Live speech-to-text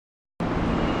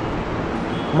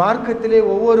மார்க்கத்திலே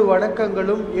ஒவ்வொரு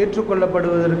வணக்கங்களும்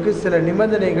ஏற்றுக்கொள்ளப்படுவதற்கு சில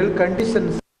நிபந்தனைகள்,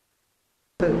 கண்டிஷன்ஸ்.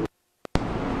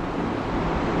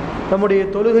 நம்முடைய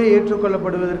தொழுகை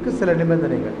ஏற்றுக்கொள்ளப்படுவதற்கு சில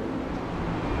நிபந்தனைகள்.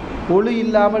 ஒளி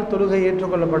இல்லாமல் தொழுகை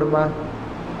ஏற்றுக்கொள்ளப்படுமா?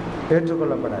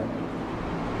 ஏற்றுக்கொள்ளப்படாது.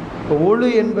 ஒளி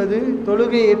என்பது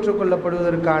தொழுகை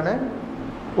ஏற்றுக்கொள்ளப்படுவதற்கான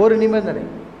ஒரு நிபந்தனை.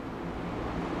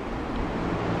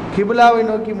 கிபிலாவை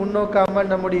நோக்கி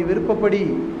முன்னோக்காமல் நம்முடைய விருப்பப்படி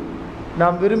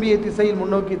நாம் விரும்பிய திசையில்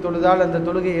முன்னோக்கி தொழுதால் அந்த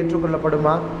தொழுகை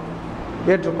ஏற்றுக்கொள்ளப்படுமா?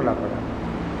 ஏற்றுக்கொள்ளப்படாது.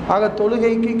 ஆக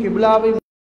தொழுகைக்கு கிபிலாவை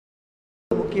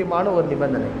முக்கியமான ஒரு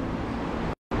நிபந்தனை.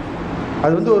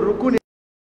 அது ஒரு ருக்கு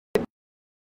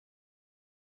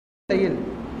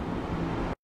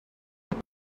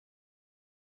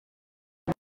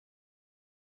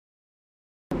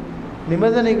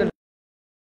நிபந்தனைகள்.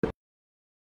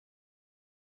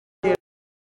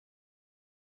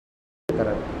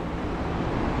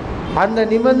 அந்த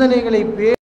நிபந்தனைகளை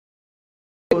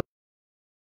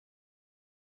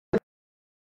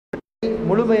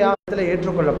முழுமையாக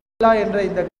ஏற்றுக்கொள்ள என்ற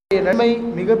இந்த நன்மை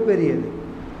மிகப்பெரியது.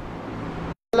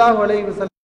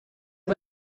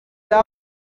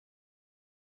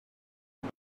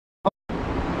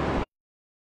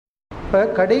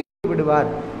 கடை விடுவார்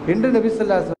என்று நபி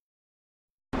ஸல்லல்லாஹு அலைஹி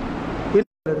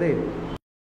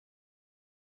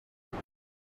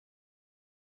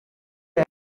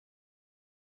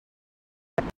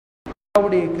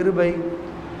வஸல்லம் கிருபை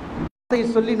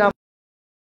சொல்லி நாம்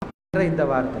இந்த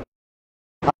வார்த்தை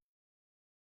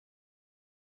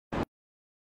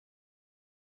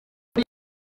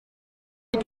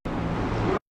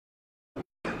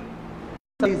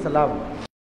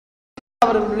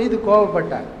அவர்கள் மீது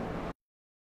கோபப்பட்டார்.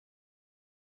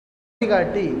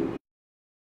 காட்டி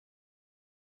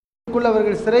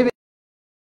அவர்கள் சிறை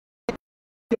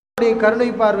கருணை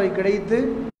பார்வை கிடைத்து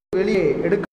வெளியே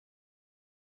எடுக்க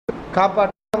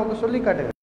காப்பாற்ற நமக்கு சொல்லி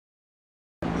காட்டுகிறார்.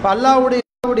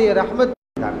 அல்லாஹ்வுடைய ரஹ்மத்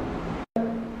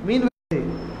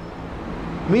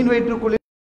மீன் வயிற்றுக்குள்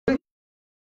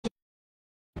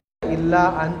இல்லா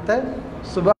அந்த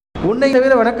சுபா உன்னை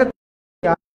தவிர வணக்கத்தை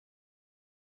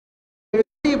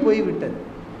போய்விட்டது,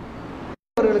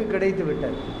 அவர்களுக்கு கிடைத்து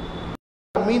விட்டது.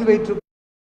 மீன் வயிற்று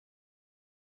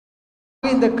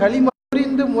இந்த களிமா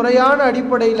புரிந்து முறையான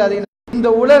அடிப்படையில் அதை இந்த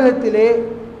உலகத்திலே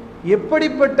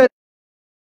எப்படிப்பட்ட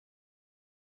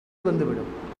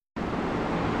வந்துவிடும்,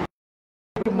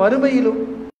 மறுமையிலும்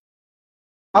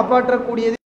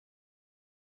காப்பாற்றக்கூடியது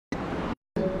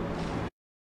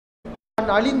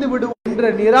அழிந்து விடும் என்ற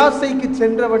நிராசைக்கு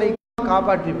சென்றவனை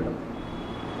காப்பாற்றிவிடும்.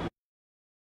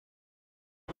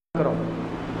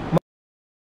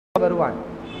 வருவான்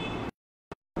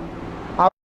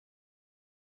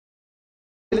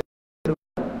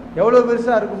எவ்வளவு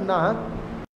பெருசா இருக்கும்னா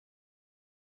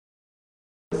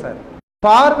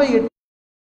பார்வை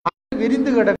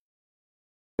விரிந்து கிடக்கும்.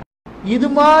 இது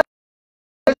மாதிரி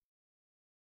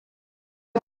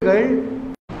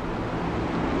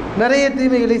நிறைய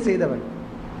தீமைகளை செய்தவன்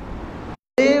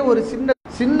ஒரு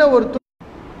சின்ன ஒரு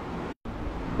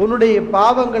உன்னுடைய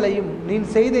பாவங்களையும் நீ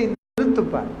செய்த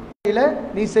நிறுத்துப்பார்.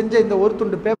 நீ செஞ்ச இந்த ஒரு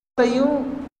துண்டு பேப்பரையும்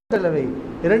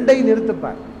இரண்டையும்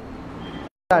நிறுத்துப்பார்.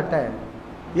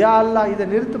 யா அல்லாஹ் இதை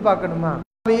நிறுத்து பார்க்கணுமா?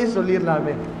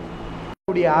 சொல்லிடலாமே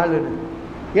ஆளுன்னு.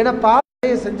 ஏன்னா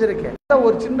பாவையை செஞ்சிருக்கேன்,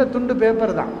 ஒரு சின்ன துண்டு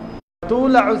பேப்பர் தான்.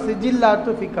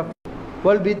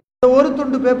 ஒரு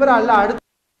துண்டு பேப்பர் அல்ல அடுத்து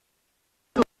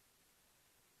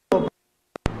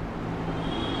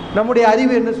நம்முடைய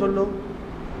அறிவு என்ன சொல்லும்?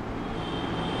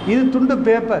 இது துண்டு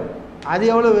பேப்பர், அது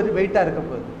எவ்வளவு வெயிட்டா இருக்க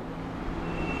போகுது.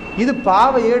 இது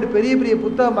பாவை ஏடு பெரிய பெரிய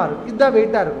புத்தகமா இருக்கும், இதுதான்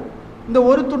வெயிட்டா இருக்கும். இந்த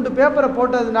ஒரு துண்டு பேப்பரை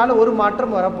போட்டதுனால ஒரு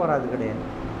மாற்றம் வரப்போறாது கிடையாது.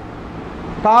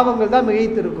 பாவங்கள் தான்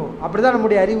மிகைத்து இருக்கும். அப்படிதான்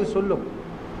நம்முடைய அறிவு சொல்லும்.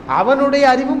 அவனுடைய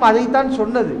அறிவும் அதைத்தான்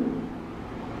சொன்னது.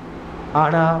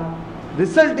 ஆனா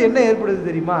ரிசல்ட் என்ன ஏற்படுது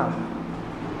தெரியுமா?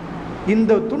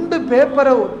 இந்த துண்டு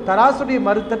பேப்பரை தராசுடைய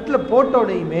மறுத்தட்டில்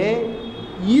போட்டோடையுமே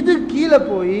இது கீழே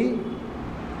போய்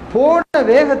போன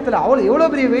வேகத்துல அவ்வளவு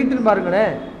எவ்வளவு பெரிய வெயிட்னு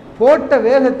பாருங்களேன். போட்ட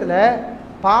வேகத்துல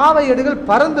பாவையேடுகள்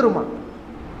பறந்துருமா?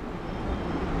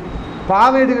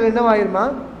 பாவையேடுகள் என்னவாயிருமா?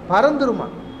 பறந்துருமா?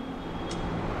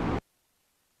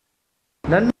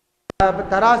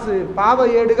 தராசு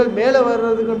பாவையேடுகள் மேல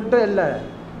வர்றதுக்கு மட்டும் இல்ல,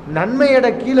 நன்மையட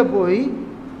கீழே போய்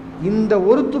இந்த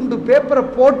ஒரு துண்டு பேப்பரை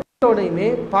போட்டோடையுமே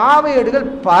பாவையேடுகள்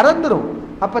பறந்துரும்.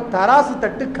 அப்ப தராசு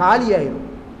தட்டு காலி ஆயிரும்.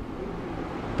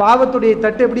 பாவத்துடைய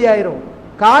தட்டு எப்படி ஆயிரும்?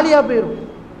 காலியா போயிரும்.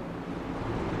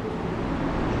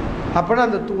 அப்பனா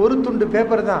அந்த ஒரு துண்டு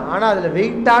பேப்பர் தான், ஆனா அதுல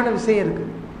வெயிட்டான விஷயம் இருக்கு.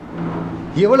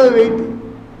 எவ்வளவு வெயிட்!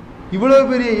 இவ்வளவு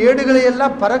பெரிய ஏடுகளை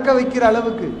எல்லாம் பறக்க வைக்கிற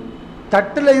அளவுக்கு,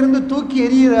 தட்டுல இருந்து தூக்கி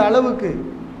எறிகிற அளவுக்கு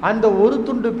அந்த ஒரு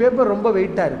துண்டு பேப்பர் ரொம்ப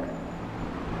வெயிட்டா இருக்கு.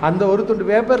 அந்த ஒரு துண்டு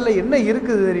பேப்பரில் என்ன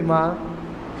இருக்குது தெரியுமா?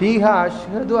 ஃபீஹா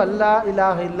அஷ்ஹது அல்லா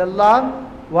இலாஹ இல்லல்லாஹ்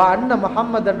வ அன்ன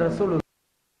முஹம்மதன்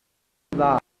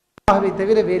ரசூலுல்லாஹ், அல்லாஹ்வை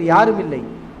தவிர வேறு யாரும் இல்லை,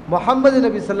 முஹம்மது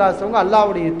நபி ஸல்லல்லாஹு அலைஹி வஸல்லம்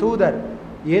அல்லாஹ்வுடைய தூதர்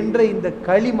என்ற இந்த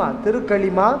களிமா,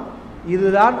 திருக்களிமா,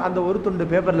 இதுதான் அந்த ஒரு துண்டு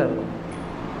பேப்பரில் இருக்கும்.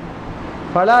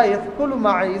 ஃபலா யஸ்குலு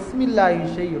மஅ இஸ்மில்லாஹி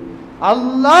ஷையுன்,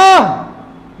 அல்லாஹ்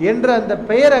என்ற அந்த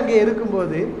பெயர் அங்கே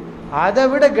இருக்கும்போது அதை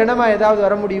விட கனமா ஏதாவது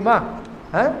வர முடியுமா?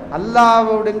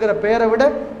 அல்லாஹ்வுங்கிற பெயரை விட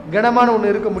கனமான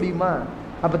ஒன்று இருக்க முடியுமா?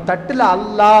 அப்ப தட்டுல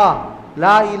அல்லாஹ்,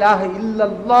 லா இலாஹ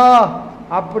இல்லல்லாஹ்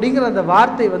அப்படிங்கிற அந்த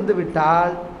வார்த்தை வந்து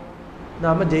விட்டால்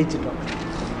நாம ஜெயிச்சிட்டோம்.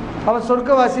 அவன்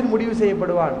சொர்க்கவாசின்னு முடிவு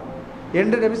செய்யப்படுவான்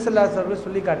என்று நபி ஸல்லல்லாஹு அலைஹி வஸல்லம்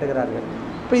சொல்லி காட்டுகிறார்கள்.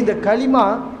 இப்போ இந்த களிமா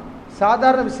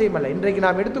சாதாரண விஷயம் அல்ல. இன்றைக்கு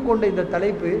நாம் எடுத்துக்கொண்ட இந்த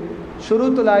தலைப்பு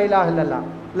ஷுரூத்து லா இலாஹ இல்லல்லாஹ்,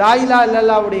 லா இலாஹ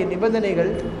இல்லல்லாஹ்வுடைய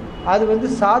நிபந்தனைகள். அது வந்து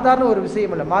சாதாரண ஒரு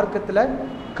விஷயம் அல்ல. மார்க்கத்தில்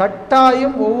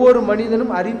கட்டாயம் ஒவ்வொரு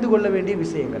மனிதனும் அறிந்து கொள்ள வேண்டிய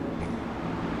விஷயங்கள்.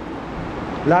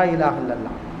 லா இலாஹ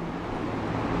இல்லல்லாஹ்.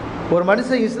 ஒரு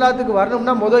மனுஷன் இஸ்லாத்துக்கு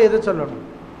வரணும்னா முதல் எதை சொல்லணும்?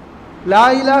 லா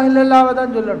இலாஹ இல்லல்லாஹ்வை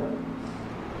தான் சொல்லணும்.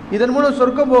 இதன் மூலம்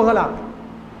சொர்க்கம் போகலாம்.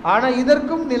 ஆனால்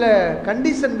இதற்கும் சில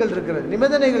கண்டிஷன்கள் இருக்கிறது,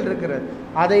 நிபந்தனைகள் இருக்கிறது.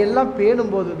 அதையெல்லாம்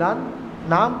பேணும் போது தான்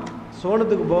நாம்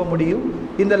சோனத்துக்கு போக முடியும்.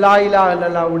 இந்த லா இலாஹ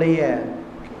இல்லல்லாஹ்வுடைய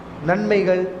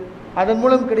நன்மைகள், அதன்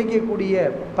மூலம் கிடைக்கக்கூடிய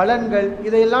பலன்கள்,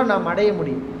 இதையெல்லாம் நாம் அடைய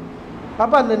முடியும்.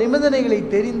 அப்போ அந்த நிபந்தனைகளை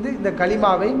தெரிந்து இந்த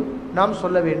களிமாவை நாம்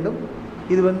சொல்ல வேண்டும்.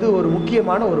 இது வந்து ஒரு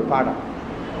முக்கியமான ஒரு பாடம்.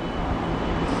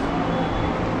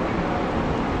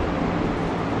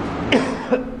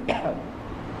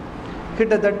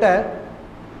 கிட்டத்தட்ட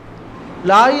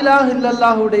லா இலாஹ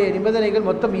இல்லல்லாஹ்வுடைய நிபந்தனைகள்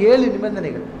மொத்தம் 7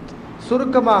 நிபந்தனைகள்.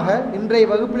 சுருக்கமாக இன்றைய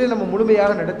வகுப்பிலே நம்ம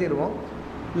முழுமையாக நடத்திடுவோம்.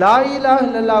 லா இலாஹ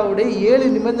இல்லல்லாஹ்வுடைய 7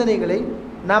 நிபந்தனைகளை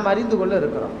நாம் அறிந்து கொள்ள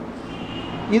இருக்கிறோம்.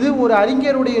 இது ஒரு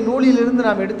அறிஞருடைய நூலிலிருந்து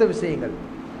நாம் எடுத்த விஷயங்கள்.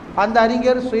 அந்த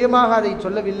அறிஞர் சுயமாக அதை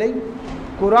சொல்லவில்லை.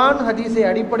 குர்ஆன் ஹதீஸை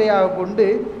அடிப்படையாக கொண்டு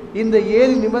இந்த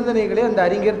 7 நிபந்தனைகளை அந்த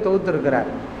அறிஞர் தொகுத்திருக்கிறார்.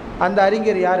 அந்த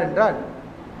அறிஞர் யார் என்றால்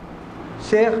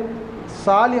ஷேக்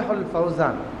சாலிஹுல்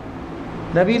ஃபௌசான்.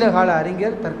 நவீன கால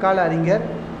அறிஞர், தற்கால அறிஞர்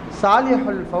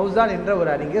சாலிஹுல் ஃபௌசான் என்ற ஒரு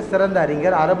அறிஞர், சிறந்த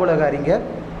அறிஞர், அரபுலக அறிஞர்.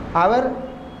 அவர்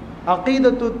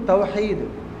அகீதத்து தௌஹீத்,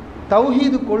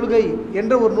 தௌஹீது கொள்கை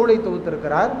என்ற ஒரு நூலை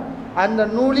தொகுத்திருக்கிறார். அந்த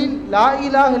நூலில் லா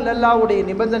இலாஹ இல்லல்லாஹ்வுடைய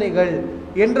நிபந்தனைகள்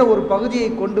என்ற ஒரு பகுதியை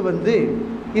கொண்டு வந்து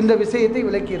இந்த விஷயத்தை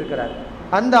விளக்கி இருக்கிறார்.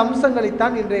 அந்த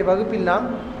அம்சங்களைத்தான் இன்றைய வகுப்பில் நாம்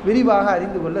விரிவாக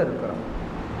அறிந்து கொள்ள இருக்கிறோம்.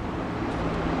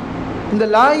 இந்த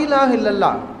லா இலாஹ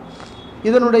இல்லல்லாஹ்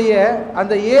இதனுடைய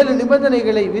அந்த 7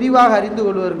 நிபந்தனைகளை விரிவாக அறிந்து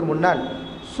கொள்வதற்கு முன்னால்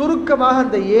சுருக்கமாக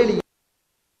அந்த 7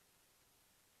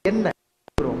 என்ன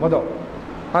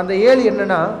அந்த 7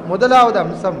 என்னன்னா, முதலாவது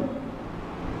அம்சம்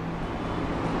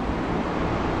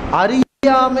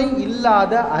அறியாமை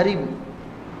இல்லாத அறிவு.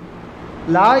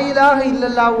 லா இலாஹ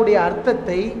இல்லல்லாஹ்வுடைய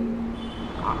அர்த்தத்தை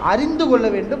அறிந்து கொள்ள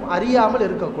வேண்டும், அறியாமல்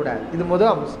இருக்கக்கூடாது. இது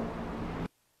முதல் அம்சம்.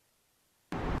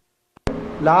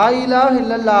 லா இலாஹ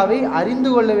இல்லல்லாஹ்வை அறிந்து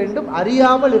கொள்ள வேண்டும்,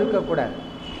 அறியாமல் இருக்கக்கூடாது.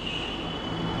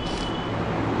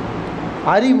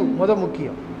 அறிவு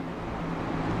முக்கியம்.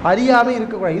 அறியாமை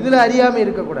இருக்கக்கூடாது. இதுல அறியாமை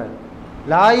இருக்கக்கூடாது.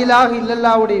 லா இலாஹ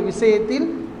இல்லல்லாஹ்வுடைய விஷயத்தில்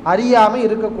அறியாமை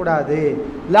இருக்கக்கூடாது.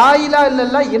 லா இலாஹ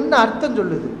இல்லல்லாஹ் என்ன அர்த்தம்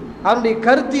சொல்லுது, அதனுடைய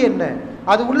கருத்து என்ன,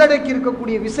 அது உள்ளடக்கி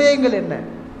இருக்கக்கூடிய விஷயங்கள் என்ன,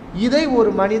 இதை ஒரு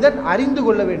மனிதன் அறிந்து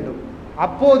கொள்ள வேண்டும்.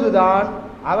 அப்போதுதான்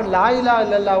அவன் லா இலாஹ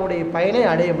இல்லல்லாஹ்வுடைய பயனை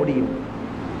அடைய முடியும்.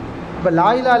 இப்போ லா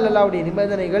இலாஹ இல்லல்லாஹ்வுடைய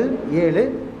நிபந்தனைகள் 7.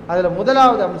 அதில்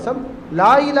முதலாவது அம்சம்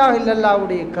லா இலாஹ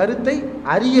இல்லல்லாஹ்வுடைய கருத்தை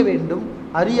அறிய வேண்டும்,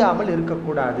 அறியாமல்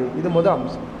இருக்கக்கூடாது. இது முதல்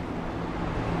அம்சம்.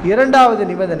 இரண்டாவது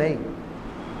நிபந்தனை,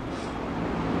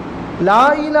 லா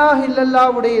இலாஹ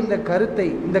இல்லல்லாஹ்வுடைய இந்த கருத்தை,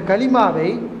 இந்த கலிமாவை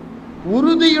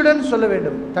உறுதியுடன் சொல்ல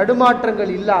வேண்டும்.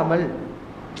 தடுமாற்றங்கள் இல்லாமல்,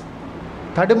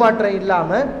 தடுமாற்றம்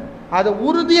இல்லாமல் அதை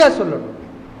உறுதியா சொல்லணும்.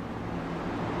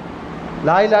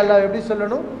 லா இலாஹ இல்லல்லாஹ் எப்படி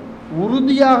சொல்லணும்?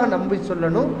 உறுதியாக நம்பி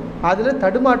சொல்லணும். அதில்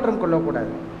தடுமாற்றம்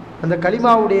கொள்ளக்கூடாது. அந்த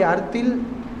கலிமாவுடைய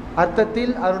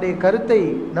அர்த்தத்தில் அதனுடைய கருத்தை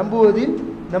நம்புவதில்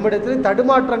நம்மிடத்தில்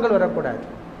தடுமாற்றங்கள் வரக்கூடாது.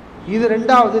 இது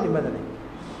இரண்டாவது நிபந்தனை.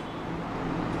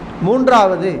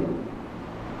 மூன்றாவது,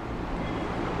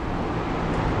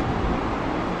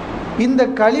 இந்த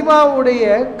கலிமாவுடைய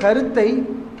கருத்தை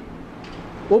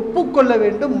ஒப்புக்கொள்ள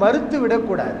வேண்டும், மறுத்து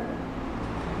விடக்கூடாது.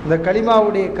 இந்த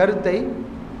கலிமாவுடைய கருத்தை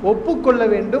ஒப்புக்கொள்ள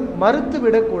வேண்டும், மறுத்து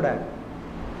விடக்கூடாது.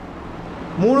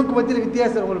 மூணுக்கு மத்தியில்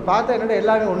வித்தியாசம் உங்களுக்கு பார்த்தா என்னடா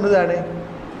எல்லாமே ஒன்று தானே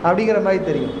அப்படிங்கிற மாதிரி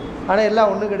தெரியும். ஆனால்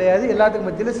எல்லாம் ஒன்றும் கிடையாது. எல்லாத்துக்கும்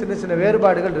மத்தியில் சின்ன சின்ன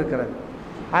வேறுபாடுகள் இருக்கிறது.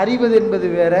 அறிவது என்பது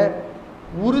வேற,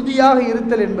 உறுதியாக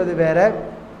இருத்தல் என்பது வேற,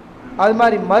 அது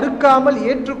மாதிரி மறுக்காமல்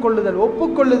ஏற்றுக்கொள்ளுதல்,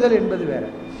 ஒப்புக்கொள்ளுதல் என்பது வேற.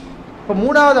 இப்போ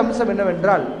மூணாவது அம்சம்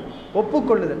என்னவென்றால்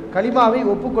ஒப்புக்கொள்ளுதல். கலிமாவை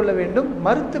ஒப்புக்கொள்ள வேண்டும்,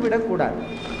 மறுத்து விடக்கூடாது.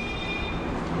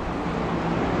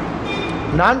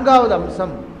 நான்காவது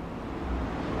அம்சம்,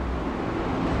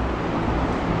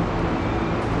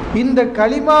 இந்த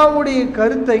கலிமாவுடைய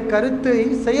கருத்தை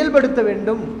செயல்படுத்த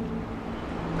வேண்டும்.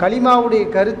 கலிமாவுடைய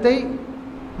கருத்தை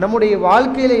நம்முடைய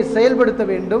வாழ்க்கையிலே செயல்படுத்த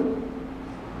வேண்டும்.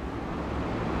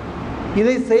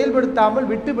 இதை செயல்படுத்தாமல்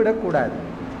விட்டுவிடக்கூடாது.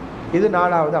 இது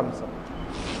நாலாவது அம்சம்.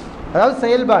 அதாவது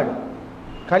செயல்பாடு,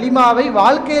 கலிமாவை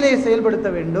வாழ்க்கையிலே செயல்படுத்த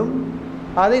வேண்டும்,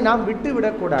 அதை நாம்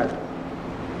விட்டுவிடக்கூடாது,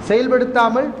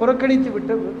 செயல்படுத்தாமல் புறக்கணித்து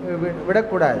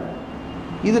விடக்கூடாது.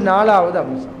 இது நாலாவது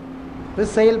அம்சம். இது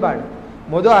செயல்பாடு.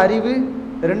 முதல் அறிவு,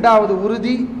 இரண்டாவது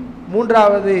உறுதி,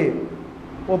 மூன்றாவது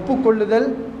ஒப்புக்கொள்ளுதல்,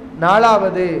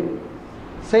 நாலாவது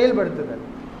செயல்படுத்துதல்.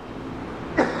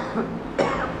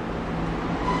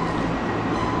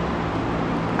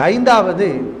 ஐந்தாவது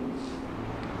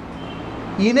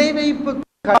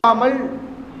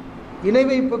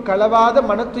இணைவைப்பு கலவாத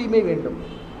மன தூய்மை வேண்டும்.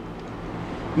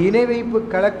 இணைவைப்பு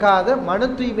கலக்காத மன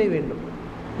தூய்மை வேண்டும்,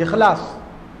 இஹ்லாஸ்.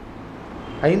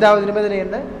 ஐந்தாவது நிபந்தனை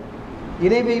என்ன?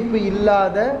 இணைவைப்பு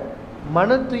இல்லாத மன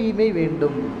தூய்மை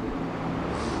வேண்டும்.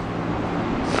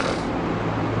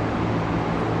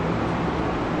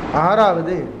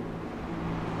 ஆறாவது,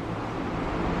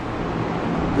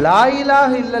 லா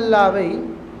இலாஹ இல்லல்லாவை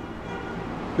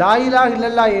லா இலாஹ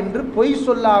இல்லல்லா என்று பொய்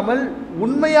சொல்லாமல்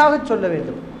உண்மையாக சொல்ல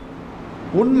வேண்டும்.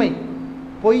 உண்மை,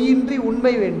 பொய்யின்றி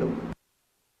உண்மை வேண்டும்.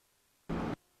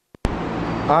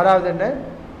 ஆறாவது என்ன?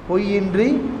 பொய்யின்றி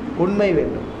உண்மை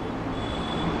வேண்டும்.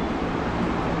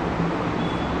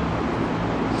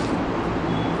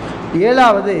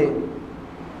 ஏழாவது,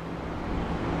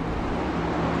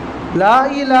 லா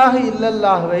இலாஹ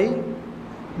இல்லல்லாஹ்வை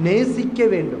நேசிக்க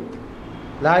வேண்டும்.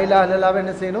 லா இலாஹ இல்லல்லாஹ்வை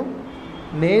என்ன செய்யணும்?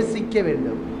 நேசிக்க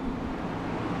வேண்டும்.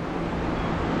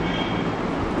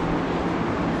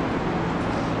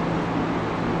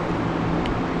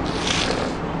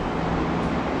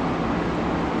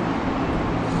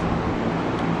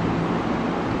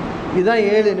 இதுதான்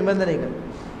 7 நிபந்தனைகள்.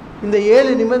 இந்த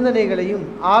 7 நிபந்தனைகளையும்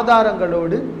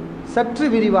ஆதாரங்களோடு சற்று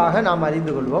விரிவாக நாம்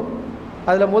அறிந்து கொள்வோம்.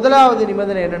 அதில் முதலாவது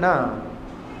நிபந்தனை என்னன்னா,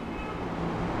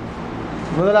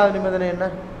 முதலாவது நிபந்தனை என்ன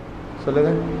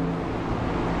சொல்லுங்க?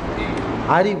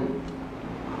 அறிவு.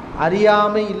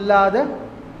 அறியாமை இல்லாத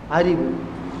அறிவு.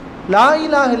 லா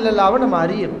இலாஹ இல்லல்லாஹ்வை நம்ம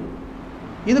அறியணும்.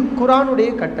 இது குர்ஆனுடைய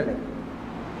கட்டளை.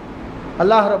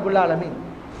 அல்லாஹ் ரப்புல் ஆலமீன்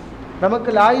நமக்கு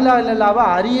லா இலாஹ இல்லல்லாஹ்வை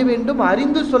அறிய வேண்டும்,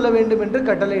 அறிந்து சொல்ல வேண்டும் என்று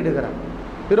கட்டளை இடுகிறார்.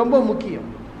 இது ரொம்ப முக்கியம்.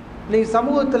 இன்னைக்கு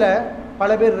சமூகத்தில்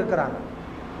பல பேர் இருக்கிறாங்க,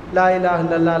 லா இலாஹ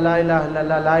இல்லல்லாஹ், லா இலாஹ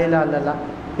இல்லல்லாஹ், லா இலாஹ இல்லல்லாஹ்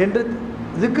என்று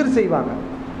zikr செய்வாங்க.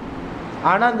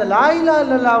 ஆனால் அந்த லா இலாஹ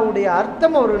இல்லல்லாஹ்வுடைய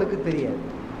அர்த்தம் அவர்களுக்கு தெரியாது.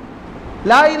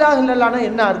 லா இலாஹ இல்லல்லாஹ்னா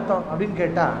என்ன அர்த்தம் அப்படின்னு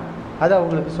கேட்டால் அது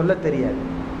அவங்களுக்கு சொல்ல தெரியாது.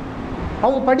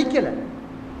 அவங்க படிக்கலை.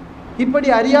 இப்படி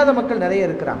அறியாத மக்கள் நிறைய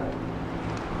இருக்கிறாங்க.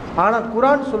 ஆனால்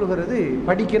குர்ஆன் சொல்கிறது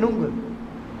படிக்கணுங்கிறது.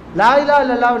 லா இலாஹ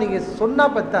இல்லல்லாஹ் நீங்கள்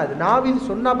சொன்னால் பத்தாது, நாவில்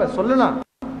சொன்னால்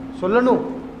சொல்லணும்,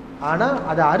 ஆனால்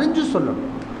அதை அறிஞ்சு சொல்லணும்.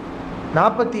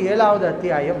 47வது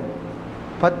அத்தியாயம்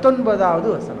 19வது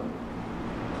வசனம்.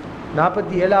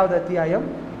 47வது அத்தியாயம்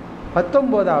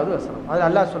 19வது வசனம். அது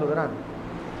அல்லாஹ் சொல்கிறான்,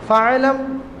 ஃபஅலம்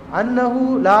அன்னஹு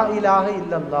லா இலாஹ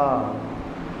இல்லல்லாஹ்,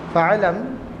 ஃபஅலம்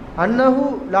அன்னஹு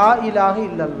லா இலாஹ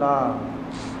இல்லல்லாஹ்.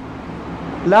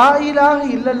 லா இலாஹ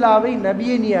இல்லல்லாஹ்வை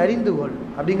நபியை நீ அறிந்து கொள்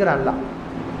அப்படிங்கிற அல்லாஹ்.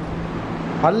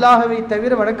 அல்லாஹ்வை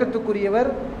தவிர வணக்கத்துக்குரியவர்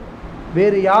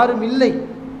வேறு யாரும் இல்லை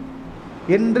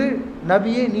என்று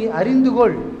நபியை நீ அறிந்து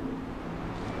கொள்.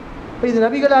 இது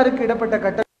நபிகளாருக்கு இடப்பட்ட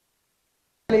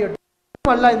கட்டளை.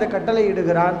 அல்லாஹ் இந்த கட்டளை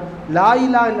இடுகிறான், லா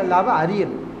இலாஹ இல்லல்லாஹ்வை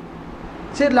அறியணும்.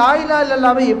 சரி, லா இலாஹ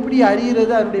இல்லல்லாஹ்வை எப்படி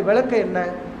அறிகிறது? அதனுடைய விளக்கம் என்ன?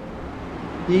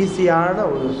 ஈஸியான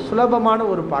ஒரு சுலபமான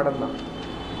ஒரு பாடம் தான்.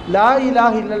 லா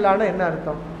இலாஹ இல்லல்லாஹ்னா என்ன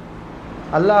அர்த்தம்?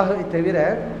 அல்லாஹை தவிர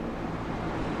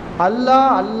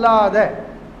அல்லாஹ் அல்லாத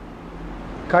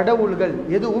கடவுள்கள்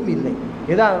எதுவும் இல்லை.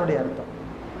 இதுதான் அதனுடைய அர்த்தம்.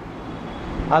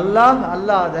 அல்லாஹ்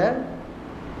அல்லாத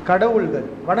கடவுள்கள்,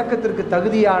 வணக்கத்திற்கு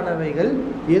தகுதியானவைகள்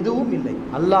எதுவும் இல்லை.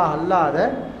 அல்லாஹ் அல்லாத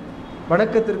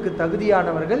வணக்கத்திற்கு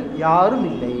தகுதியானவர்கள் யாரும்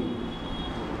இல்லை.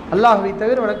 அல்லாஹ்வை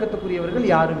தவிர வணக்கத்துக்குரியவர்கள்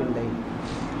யாரும் இல்லை.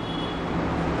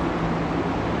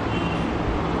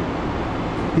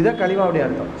 இதுதான் கலிமாவுடைய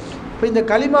அர்த்தம். இப்போ இந்த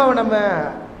கலிமாவை நம்ம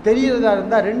தெரியறதா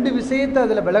இருந்தால் 2 விஷயத்தை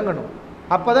அதில் விளங்கணும்.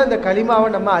 அப்போ தான் இந்த கலிமாவை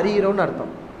நம்ம அறிகிறோம்னு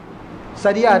அர்த்தம்.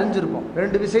 சரியாக அறிஞ்சிருப்போம்.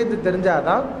 2 விஷயத்தை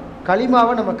தெரிஞ்சாதான்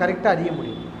கலிமாவை நம்ம கரெக்டாக அறிய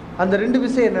முடியும். அந்த 2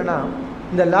 விஷயம் என்னென்னா,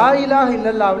 இந்த லா இலாஹ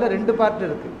இல்லல்லாஹ்வில் 2 பார்ட்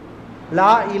இருக்குது.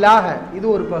 லா இலாஹ இது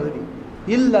ஒரு பகுதி,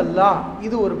 இல்லல்லாஹ்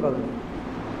இது ஒரு பகுதி.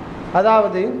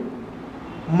 அதாவது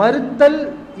மறுத்தல்,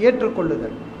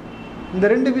 ஏற்றுக்கொள்ளுதல். இந்த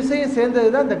 2 விஷயம் சேர்ந்தது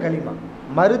தான் இந்த கலிமா.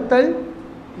 மறுத்தல்,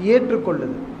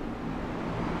 ஏற்றுக்கொள்ளுதல்.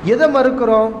 எதை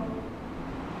மறுக்கிறோம்?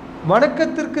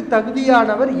 வணக்கத்திற்கு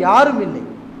தகுதியானவர் யாரும் இல்லை.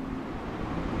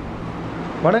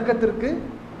 வணக்கத்திற்கு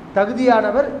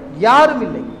தகுதியானவர் யாரும்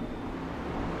இல்லை.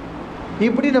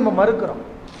 இப்படி நம்ம மறுக்கிறோம்.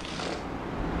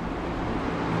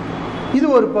 இது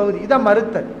ஒரு பகுதி, இதான்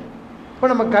மறுத்தல். இப்போ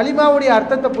நம்ம கலிமாவுடைய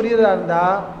அர்த்தத்தை புரியறதா இருந்தா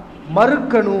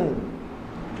மறுக்கணும்.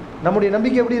 நம்முடைய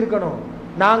நம்பிக்கை எப்படி இருக்கணும்?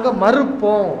 நாங்கள்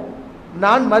மறுப்போம்,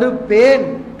 நான் மறுப்பேன்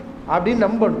அப்படின்னு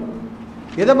நம்பணும்.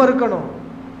 எதை மறுக்கணும்?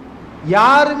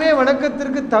 யாருமே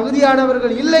வணக்கத்திற்கு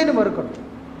தகுதியானவர்கள் இல்லைன்னு மறுக்கணும்.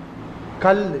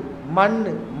 கல், மண்,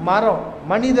 மரம்,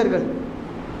 மனிதர்கள்,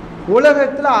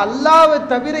 உலகத்தில் அல்லாஹ்வை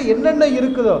தவிர என்னென்ன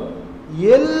இருக்குதோ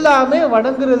எல்லாமே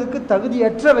வணங்குறதுக்கு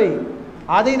தகுதியற்றவை,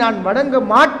 அதை நான் வணங்க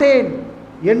மாட்டேன்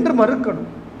என்று மறுக்கணும்.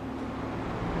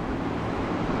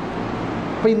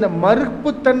 இப்போ இந்த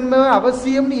மறுப்புத்தன்மை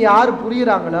அவசியம்னு யார்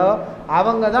புரியுறாங்களோ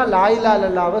அவங்க தான் லா இலாஹ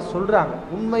இல்லல்லாஹ்வை சொல்றாங்க,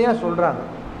 உண்மையா சொல்றாங்க.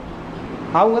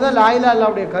 அவங்க தான் லா இலாஹ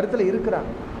இல்லல்லாஹ்வுடைய கருத்தில்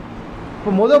இருக்கிறாங்க.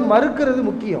 இப்போ முதல் மறுக்கிறது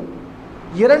முக்கியம்.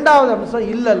 இரண்டாவது அம்சம்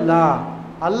இல்லல்லா,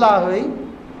 அல்லாஹ்வை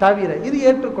தவிர, இது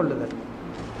ஏற்றுக்கொள்ளுதல்.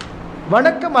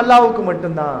 வணக்கம் அல்லாஹ்வுக்கு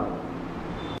மட்டும்தான்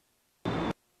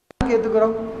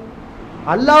ஏற்றுக்கிறோம்,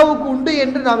 அல்லாஹ்வுக்கு உண்டு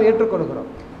என்று நாம்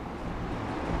ஏற்றுக்கொள்கிறோம்.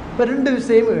 இப்போ ரெண்டு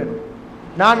விஷயமும் வேணும்.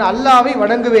 நான் அல்லாஹ்வை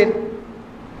வணங்குவேன்,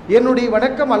 என்னுடைய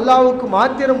வணக்கம் அல்லாஹ்வுக்கு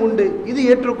மாத்திரம் உண்டு, இது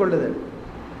ஏற்றுக்கொள்ளுதல்.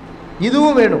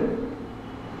 இதுவும் வேணும்.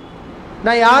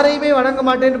 நான் யாரையுமே வணங்க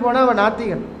மாட்டேன்னு போனால் அவன்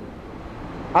நாத்திகன்,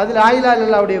 அதில் லா இலாஹ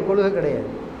இல்லல்லாஹ்வுடைய கொள்கை கிடையாது.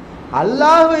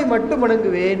 அல்லாஹ்வை மட்டும்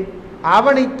வணங்குவேன்,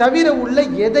 அவனை தவிர உள்ள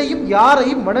எதையும்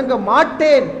யாரையும் வணங்க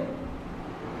மாட்டேன்.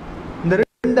 இந்த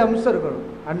ரெண்டு அம்சம் இருக்கணும்.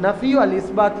 அந்நஃபியு அல்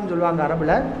இஸ்பாத்னு சொல்லுவாங்க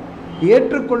அரபுல,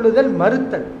 ஏற்றுக்கொள்ளுதல்,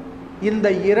 மறுத்தல். இந்த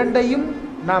இரண்டையும்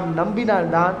நாம்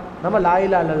நம்பினால்தான் நம்ம லா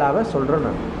இலாஹ இல்லல்லாஹ்வை சொல்றோம்.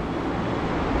 நான்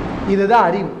இதுதான்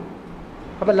அறிவு.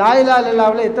 அப்ப லா இலாஹ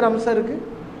இல்லல்லாஹ்வுல எத்தனை அம்சம் இருக்கு?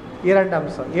 இரண்டு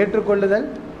அம்சம், ஏற்றுக்கொள்ளுதல்,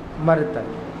 மறுத்தல்.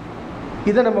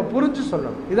 இதை நம்ம புரிஞ்சு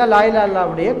சொல்லணும். இதான் லா இலாஹ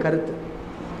இல்லல்லாஹ்வுடைய கருத்து,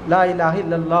 லா இலாஹ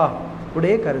இல்லல்லாஹ்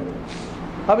உடைய கருத்து.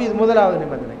 அப்ப இது முதலாவது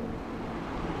நிபந்தனை.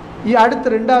 அடுத்து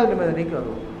ரெண்டாவது நிபந்தனைக்கு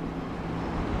வருவோம்.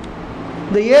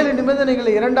 இந்த 7 நிபந்தனைகள்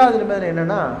இரண்டாவது நிபந்தனை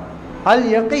என்னன்னா அல்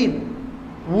யகீன்,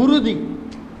 உறுதி.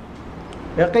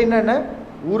 யகீன் என்ன?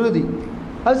 உறுதி.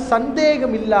 அது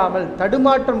சந்தேகம் இல்லாமல்,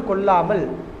 தடுமாற்றம் கொள்ளாமல்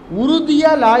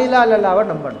உறுதியா லா இலாஹ இல்லல்லாஹ்வை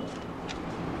நம்பணும்.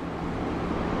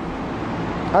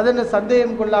 அது என்ன?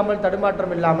 சந்தேகம் கொள்ளாமல்,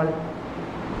 தடுமாற்றம் இல்லாமல்.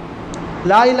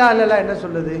 லா இலாஹ இல்லல்லாஹ் என்ன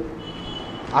சொல்லுது?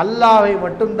 அல்லாஹ்வை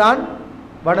மட்டும்தான்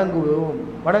வணங்குவோம்,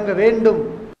 வணங்க வேண்டும்,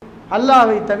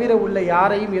 அல்லாஹ்வை தவிர உள்ள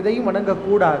யாரையும் எதையும்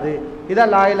வணங்கக்கூடாது.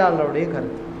 இதான் லா இலாஹ இல்லல்லாஹ்வுடைய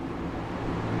கருத்து.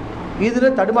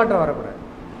 இதுல தடுமாற்றம் வரக்கூடாது.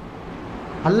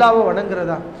 அல்லாஹ்வை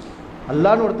வணங்குறதா?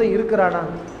 அல்லாஹ்னு ஒருத்தன் இருக்கிறானா?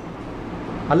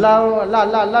 அல்லாஹ் அல்லாஹ்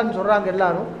அல்லாஹ் அல்லாஹ்னு சொல்றாங்க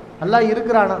எல்லாரும், அல்லாஹ்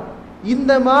இருக்கிறானா?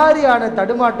 இந்த மாதிரியான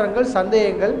தடுமாற்றங்கள்,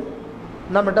 சந்தேகங்கள்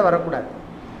நம்மகிட்ட வரக்கூடாது.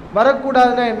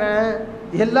 வரக்கூடாதுன்னா என்ன?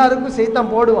 எல்லாருக்கும் சைத்தான்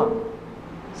போடுவான்.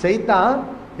 சைத்தான்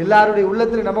எல்லாருடைய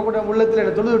உள்ளத்தில், நம்ம கூட உள்ளத்தில்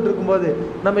என்ன தொழுதுட்டு இருக்கும்போது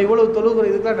நம்ம இவ்வளவு தொழுகிறோம்,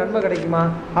 இதுக்கெல்லாம் நன்மை கிடைக்குமா,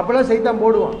 அப்பெல்லாம் சைத்தான்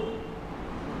போடுவான்.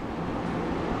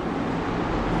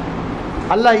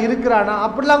 அல்லாஹ் இருக்கிறானா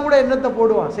அப்படிலாம் கூட எண்ணத்தை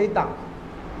போடுவான் சைத்தான்.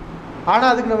 ஆனா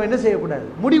அதுக்கு நம்ம என்ன செய்யக்கூடாது?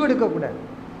 முடிவெடுக்க கூடாது.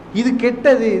 இது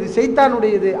கெட்டது, இது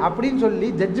சைத்தானுடையது அப்படின்னு சொல்லி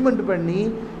ஜட்ஜ்மெண்ட் பண்ணி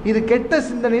இது கெட்ட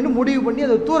சிந்தனைன்னு முடிவு பண்ணி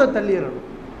அதை தூர தள்ளிடணும்.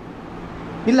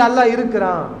 இல்லை அல்லாஹ்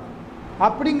இருக்கிறான்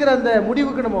அப்படிங்கிற அந்த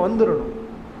முடிவுக்கு நம்ம வந்துடணும்.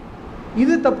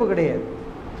 இது தப்பு கிடையாது.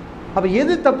 அப்ப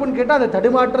எது தப்புன்னு கேட்டால் அந்த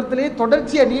தடுமாற்றத்திலே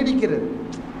தொடர்ச்சியா நீடிக்கிறது.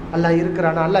 அல்லாஹ்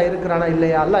இருக்கிறானா, அல்லாஹ் இருக்கிறானா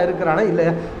இல்லையா, அல்லாஹ் இருக்கிறானா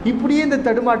இல்லையா, இப்படியே இந்த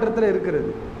தடுமாற்றத்தில்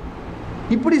இருக்கிறது.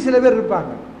 இப்படி சில பேர்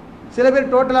இருப்பாங்க. சில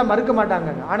பேர் டோட்டலாக மறுக்க மாட்டாங்க,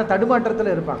 ஆனால்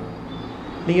தடுமாற்றத்தில் இருப்பாங்க.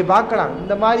 நீங்கள் பார்க்கலாம்,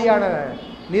 இந்த மாதிரியான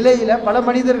நிலையில் பல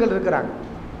மனிதர்கள் இருக்கிறாங்க.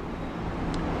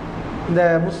 இந்த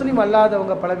முஸ்லீம்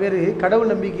அல்லாதவங்க பல பேர்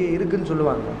கடவுள் நம்பிக்கை இருக்குன்னு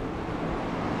சொல்லுவாங்க.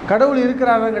 கடவுள்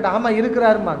இருக்கிறாருன்னு கேட்டால் ஆமாம்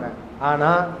இருக்கிறாரும்பாங்க.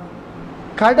 ஆனால்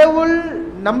கடவுள்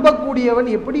நம்பக்கூடியவன்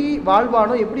எப்படி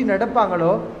வாழ்வானோ, எப்படி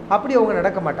நடப்பாங்களோ அப்படி அவங்க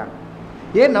நடக்க மாட்டாங்க.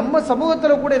 ஏன் நம்ம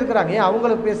சமூகத்தில் கூட இருக்கிறாங்க, ஏன்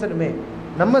அவங்கள பேசணுமே.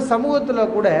 நம்ம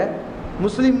சமூகத்தில் கூட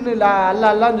முஸ்லீம்னு அல்லா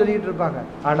அல்லான்னு சொல்லிட்டு இருப்பாங்க.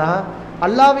 ஆனால்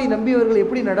அல்லாவை நம்பியவர்கள்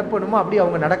எப்படி நடப்பணுமோ அப்படி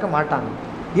அவங்க நடக்க மாட்டாங்க.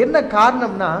 என்ன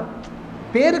காரணம்னா,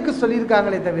 பேருக்கு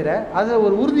சொல்லியிருக்காங்களே தவிர அதில்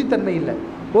ஒரு உறுதித்தன்மை இல்லை.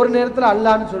 ஒரு நேரத்தில்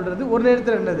அல்லான்னு சொல்றது, ஒரு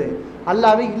நேரத்தில் என்னது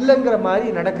அல்லாவே இல்லைங்கிற மாதிரி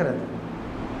நடக்கிறது.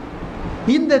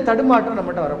 இந்த தடுமாற்றம்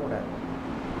நம்மகிட்ட வரக்கூடாது.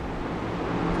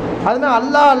 அதனால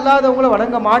அல்லாஹ் அல்லாதவங்கள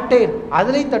வணங்க மாட்டேன்,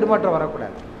 அதுலேயும் தடுமாற்றம்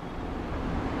வரக்கூடாது.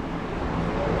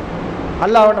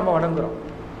 அல்லாவை நம்ம வணங்குறோம்,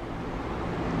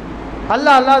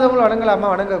 அல்லாஹ் அல்லாதவங்கள வணங்கலாமா?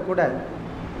 வணங்கக்கூடாது.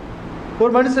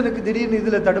 ஒரு மனுஷனுக்கு திடீர்னு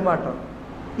இதில் தடுமாற்றம்.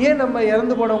 ஏன் நம்ம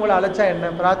இறந்து போனவங்களை அழைச்சா என்ன,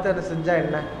 பிரார்த்தனை செஞ்சா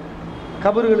என்ன,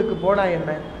 கபர்களுக்கு போனால்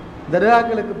என்ன,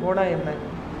 தர்காக்களுக்கு போனால் என்ன,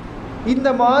 இந்த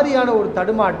மாதிரியான ஒரு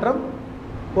தடுமாற்றம்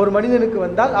ஒரு மனிதனுக்கு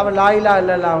வந்தால் அவன் லா இலாஹ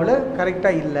இல்லல்லாஹ்வுல கரெக்டா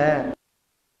இல்லை.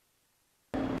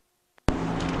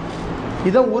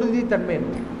 இதான் உறுதித்தன்மை.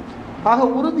 ஆக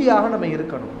உறுதியாக நம்ம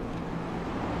இருக்கணும்.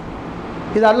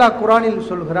 இது அல்லாஹ் குர்ஆனில்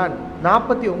சொல்கிறான்.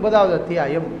 49வது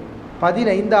அத்தியாயம்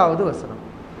 15வது வசனம்.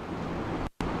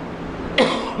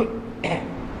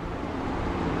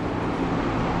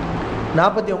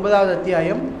 49வது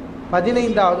அத்தியாயம்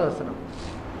 15வது வசனம்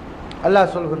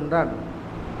அல்லாஹ் சொல்கின்றான்,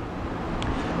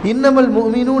 இன்னமல்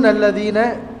முஃமினூன அல்லதீன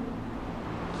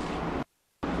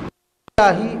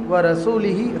பில்லாஹி வ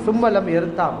ரசூலிஹி சும்ம லம்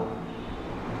யர்தாபு.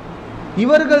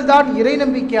 இவர்கள்தான் இறை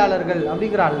நம்பிக்கையாளர்கள்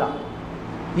அப்படிங்கிற அல்லாஹ்.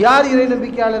 யார் இறை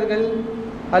நம்பிக்கையாளர்கள்?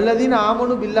 அல்லதீன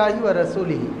ஆமனு பில்லாஹி வ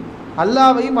ரசூலிஹி,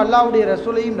 அல்லாஹ்வையும் அல்லாஹ்வுடைய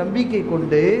ரசூலையும் நம்பிக்கை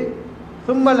கொண்டு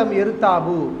சும்ம லம்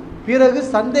யர்தாபு, பிறகு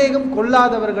சந்தேகம்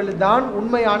கொள்ளாதவர்கள் தான்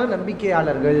உண்மையான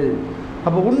நம்பிக்கையாளர்கள்.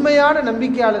 அப்போ உண்மையான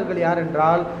நம்பிக்கையாளர்கள் யார்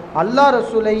என்றால் அல்லாஹ்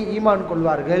ரசூலை ஈமான்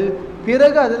கொள்வார்கள்,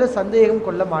 பிறகு அதில் சந்தேகம்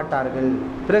கொள்ள மாட்டார்கள்.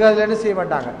 பிறகு அதில் என்ன செய்ய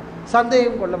மாட்டாங்க?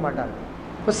 சந்தேகம் கொள்ள மாட்டார்கள்.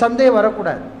 இப்போ சந்தேகம்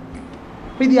வரக்கூடாது.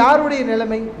 இப்போ இது யாருடைய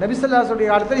நிலைமை? நபி ஸல்லல்லாஹு அலைஹி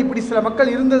வஸல்லம் காலத்தில் இப்படி சில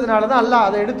மக்கள் இருந்ததுனால தான் அல்லாஹ்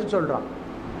அதை எடுத்து சொல்கிறான்.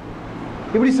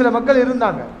 இப்படி சில மக்கள்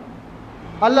இருந்தாங்க,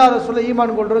 அல்லாஹ் ரசூலை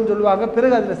ஈமான் கொள்றோன்னு சொல்லுவாங்க,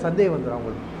 பிறகு அதில் சந்தேகம் வந்துடும்.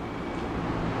 அவங்களுக்கு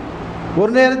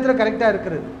ஒரு நேரத்தில் கரெக்டாக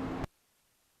இருக்கிறது,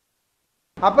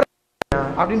 அப்புறம்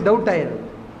அப்படின்னு டவுட் ஆயிடும்.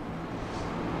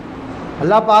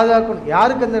 அல்லாஹ் பாதுகாக்கணும்.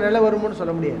 யாருக்கு அந்த நிலை வரும்னு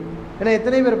சொல்ல முடியாது. ஏன்னா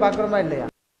எத்தனை பேர் பார்க்குறோமா இல்லையா?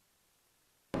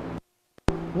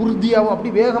 உறுதியாகவும்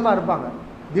அப்படி வேகமாக இருப்பாங்க,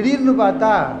 திடீர்னு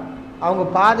பார்த்தா அவங்க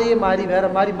பாதையே மாறி வேற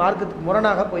மாதிரி மார்க்கத்துக்கு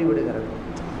முரணாக போய்விடுகிறது.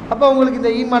 அப்போ அவங்களுக்கு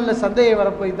இந்த ஈமானில் சந்தேகம்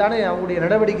வரப்போய் தானே அவங்களுடைய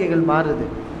நடவடிக்கைகள் மாறுது.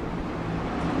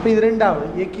 இப்போ இது ரெண்டாவது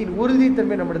யக்கீன்,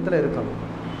 உறுதித்தன்மை நம்ம இடத்துல இருக்கணும்.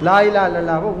 லா இலாஹ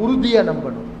இல்லல்லாஹ்வை உறுதியாக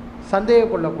நம்பணும்,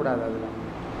 சந்தேகம் கொள்ளக்கூடாது. அதில்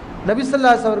நபி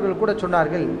ஸல்லல்லாஹு அலைஹி அவர்கள் கூட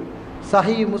சொன்னார்கள்.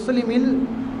 சஹீஹ் முஸ்லிமில்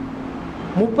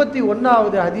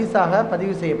 31வது ஹதீஸாக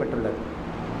பதிவு செய்யப்பட்டுள்ளது.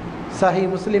 சஹீஹ்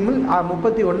முஸ்லிமில்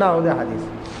 31வது ஹதீஸ்.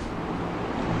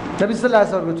 நபி ஸல்லல்லாஹு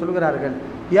அலைஹி அவர்கள் சொல்கிறார்கள்,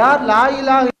 யார் லா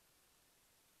இலாஹ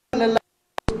இல்லல்லாஹ்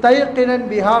முஸ்தைகினன்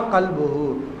பிஹா கல்புஹு,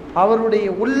 அவருடைய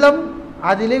உள்ளம்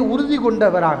அதிலே உறுதி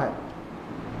கொண்டவராக,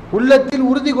 உள்ளத்தில்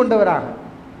உறுதி கொண்டவராக,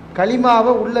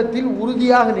 கலிமாவை உள்ளத்தில்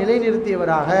உறுதியாக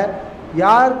நிலைநிறுத்தியவராக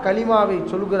யார் கலிமாவை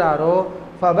சொல்கிறாரோ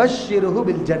ஃபபஷ்ஷிருஹு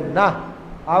பில் ஜன்னah,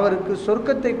 அவருக்கு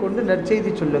சொர்க்கத்தை கொண்டு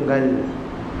நற்செய்தி சொல்லுங்கள்.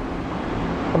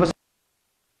 அப்ப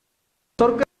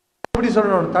சொர்க்கம் எப்படி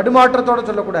சொல்லணும்? தடுமாற்றத்தோட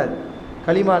சொல்லக்கூடாது.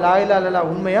 கலிமா லா இலாஹ இல்லல்லாஹ்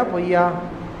உண்மையா பொய்யா,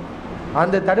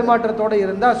 அந்த தடுமாற்றத்தோட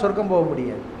இருந்தால் சொர்க்கம் போக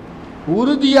முடியாது.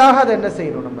 உறுதியாக அதை என்ன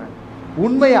செய்யணும்? நம்ம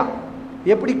உண்மையா,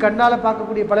 எப்படி கண்ணால்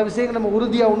பார்க்கக்கூடிய பல விஷயங்கள் நம்ம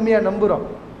உறுதியாக உண்மையாக நம்புகிறோம்,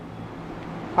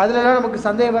 அதுலலாம் நமக்கு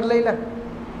சந்தேகம் வரல. இல்லை,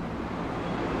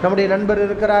 நம்முடைய நண்பர்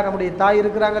இருக்கிறார், நம்முடைய தாய்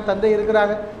இருக்கிறாங்க, தந்தை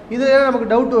இருக்கிறாங்க, இதுல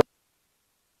நமக்கு டவுட்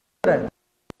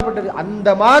வராது. அந்த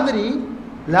மாதிரி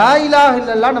லா இலாஹ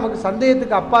இல்லல்லாஹ் நமக்கு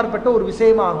சந்தேகத்துக்கு அப்பாற்பட்ட ஒரு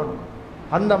விஷயமா ஆகணும்.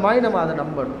 அந்த மாதிரி நம்ம அதை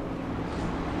நம்பணும்.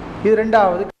 இது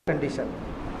ரெண்டாவது கண்டிஷன்.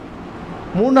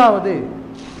 மூணாவது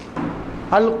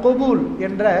அல் கபூல்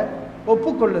என்ற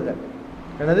ஒப்புக்கொள்ளுதல்.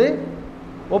 என்னது?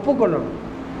 ஒப்புக்கொள்ளணும்.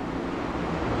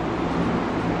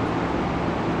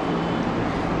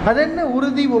 அது என்ன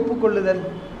உறுதி ஒப்புக்கொள்ளுதல்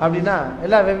அப்படின்னா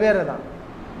எல்லாம் வெவ்வேறு தான்.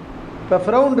 இப்போ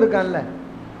ஃபிரௌன் இருக்கான்ல,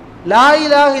 லா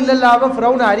இலாஹ இல்லல்லாஹ்வை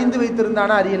ஃபிரௌன் அறிந்து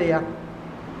வைத்திருந்தானா? அறியலையா?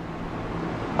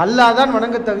 அல்லாஹ் தான்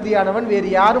வணங்க தகுதியானவன், வேறு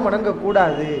யாரும்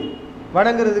வணங்கக்கூடாது,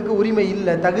 வணங்குறதுக்கு உரிமை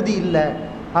இல்லை, தகுதி இல்லை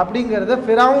அப்படிங்கிறத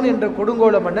ஃபிரௌன் என்ற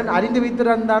கொடுங்கோல மன்னன் அறிந்து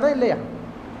வைத்திருந்தானா? இல்லையா?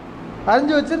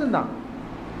 அறிஞ்சு வச்சிருந்தான்.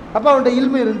 அப்போ அவன்கிட்ட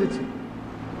இல்மு இருந்துச்சு.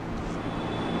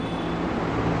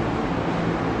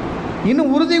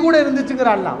 இன்னும் உறுதி கூட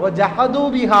இருந்துச்சுங்கிறான்.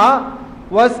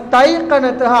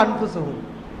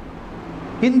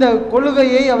 இந்த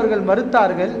கொள்கையை அவர்கள்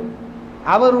மறுத்தார்கள்,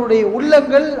 அவருடைய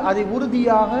உள்ளங்கள் அதை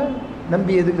உறுதியாக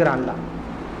நம்பியதுங்கிறான்.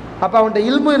 அப்ப அவன்கிட்ட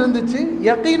இல்மு இருந்துச்சு,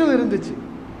 யகீனும் இருந்துச்சு.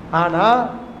 ஆனா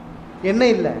என்ன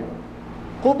இல்லை?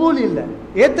 கபூல் இல்லை,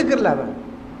 ஏத்துக்கல.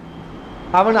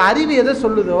 அவன் அறிவு எதை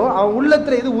சொல்லுதோ, அவன்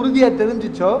உள்ளத்துல எது உறுதியா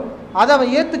தெரிஞ்சிச்சோ அதை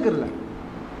அவன் ஏத்துக்கல.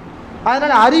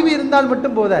 அதனால அறிவு இருந்தால்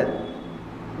மட்டும் போதாது,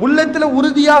 உள்ளத்துல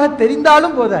உறுதியாக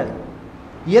தெரிந்தாலும் போதாது.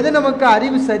 எது நமக்கு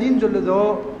அறிவு சரின்னு சொல்லுதோ,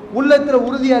 உள்ளத்துல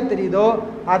உறுதியா தெரியுதோ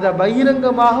அதை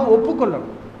பகிரங்கமாக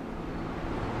ஒப்புக்கொள்ளணும்.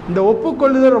 இந்த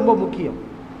ஒப்புக்கொள்ளுதல் ரொம்ப முக்கியம்.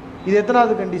 இது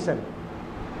எத்தனாவது கண்டிஷன்?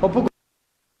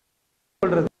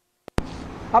 ஒப்புக்கொள்றது.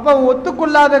 அப்ப அவன்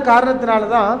ஒத்துக்கொள்ளாத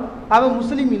காரணத்தினாலதான் அவன்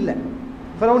முஸ்லீம் இல்லை.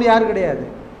 ஃபிரௌன் யாரு கிடையாது,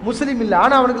 முஸ்லீம் இல்லை.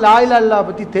 ஆனா அவனுக்கு லா இலாஹ இல்லல்லாஹ்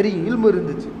பத்தி தெரியும், இல்மு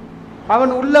இருந்துச்சு.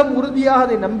 அவன் உள்ளம் உறுதியாக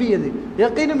அதை நம்பியது,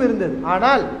 யகீனும் இருந்தது.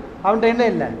 ஆனால் அவன்கிட்ட என்ன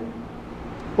இல்லை?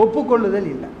 ஒப்புக்கொள்ளுதல்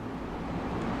இல்லை.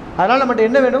 அதனால நம்மகிட்ட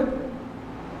என்ன வேணும்?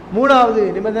 மூணாவது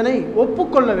நிபந்தனை,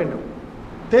 ஒப்புக்கொள்ள வேண்டும்.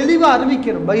 தெளிவா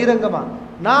அறிவிக்கணும் பகிரங்கமா,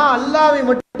 நான் அல்லாஹ்வை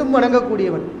மட்டும்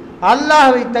வணங்கக்கூடியவன்,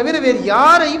 அல்லாஹ்வை தவிர வேறு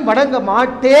யாரையும் வணங்க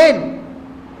மாட்டேன்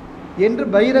என்று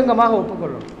பகிரங்கமாக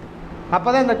ஒப்புக்கொள்ளணும்.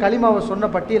 அப்பதான் இந்த கலிமாவை சொன்ன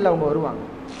பட்டியலில் அவங்க வருவாங்க.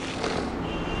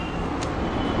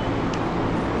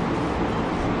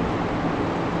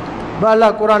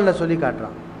 அல்லாஹ் குர்ஆன்ல சொல்லி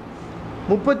காட்டுறான்.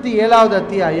 37வது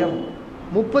அத்தியாயம்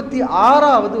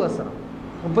 36வது வசனம்.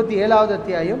 37வது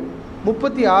அத்தியாயம்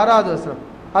 36வது வசனம்.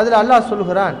 அதில் அல்லாஹ்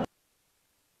சொல்கிறான்,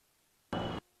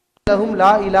 லஹும்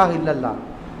லா இலாஹ இல்லல்லாஹ்,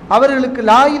 அவர்களுக்கு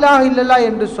லா இலாஹ இல்லல்லாஹ்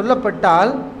என்று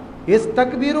சொல்லப்பட்டால்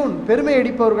யஸ்தக்பிரூன், பெருமை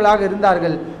அடிப்பவர்களாக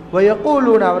இருந்தார்கள்.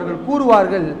 வயகூலூன், அவர்கள்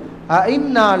கூறுவார்கள்,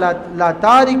 இன்னா லா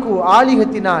தாரிகு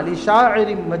ஆலிஹத்தினா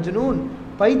லிஷாஇரின் மஜ்னூன்,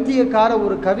 பைத்தியக்கார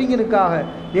ஒரு கவிஞனுக்காக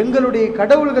எங்களுடைய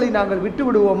கடவுள்களை நாங்கள் விட்டு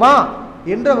விடுவோமா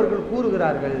என்று அவர்கள்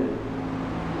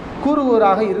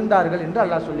கூறுவோராக இருந்தார்கள் என்று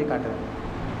அல்லாஹ் சொல்லி காட்டுறாங்க.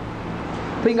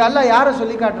 இப்போ இங்கே அல்லாஹ் யாரை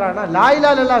சொல்லி காட்டுறான்னா, லா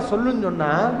இலாஹ இல்லல்லாஹ் சொல்லுன்னு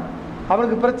சொன்னா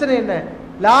அவனுக்கு பிரச்சனை என்ன?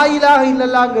 லா இலாஹ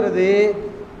இல்லல்லாஹ்ங்கிறது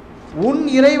உன்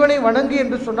இறைவனை வணங்கு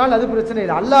என்று சொன்னால் அது பிரச்சனை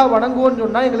இல்லை. அல்லாஹ் வணங்குவோன்னு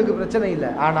சொன்னால் எங்களுக்கு பிரச்சனை இல்லை.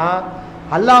 ஆனால்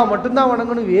அல்லாஹ் மட்டும்தான்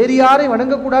வணங்கணும், வேறு யாரையும்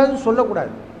வணங்கக்கூடாதுன்னு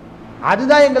சொல்லக்கூடாது,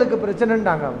 அதுதான் எங்களுக்கு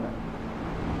பிரச்சனைன்றாங்க அவங்க.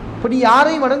 இப்போ நீ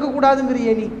யாரையும்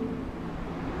வணங்கக்கூடாதுங்கிறியே, நீ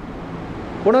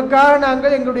உனக்காக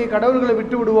நாங்கள் எங்களுடைய கடவுள்களை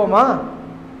விட்டு விடுவோமா?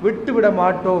 விட்டு விட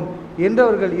மாட்டோம் என்று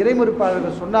அவர்கள்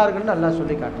இறைமறுப்பாளர்கள் சொன்னார்கள்னு அல்லாஹ்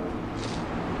சொல்லி காட்டுறாங்க.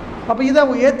 அப்போ இதை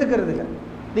அவங்க ஏற்றுக்கிறது இல்லை.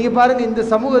 நீங்கள் பாருங்கள், இந்த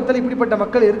சமூகத்தில் இப்படிப்பட்ட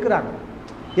மக்கள் இருக்கிறாங்க.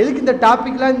 எதுக்கு இந்த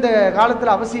டாபிக்லாம் இந்த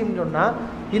காலத்தில் அவசியம் சொன்னால்,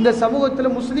 இந்த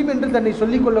சமூகத்தில் முஸ்லீம் என்று தன்னை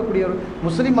சொல்லிக் கொள்ளக்கூடியவர்,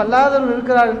 முஸ்லீம் அல்லாதவர்கள்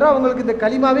இருக்கிறார் என்றால் அவங்களுக்கு இந்த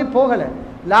கலிமாவே போகலை,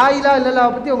 லா இலாஹ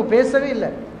இல்லல்லாஹ் பற்றி அவங்க பேசவே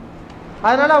இல்லை.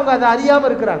 அதனால் அவங்க அதை அறியாமல்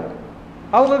இருக்கிறாங்க.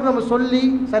 அவங்களுக்கு நம்ம சொல்லி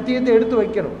சத்தியத்தை எடுத்து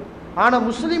வைக்கணும். ஆனால்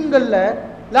முஸ்லீம்களில்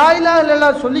லா இலாஹ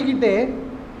இல்லல்லாஹ் சொல்லிக்கிட்டே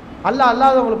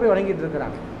அல்லாதவங்களை போய் வணங்கிட்டு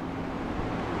இருக்கிறாங்க.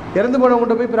 இறந்து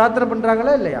போனவங்கள்ட்ட போய் பிரார்த்தனை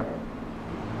பண்ணுறாங்களா இல்லையா?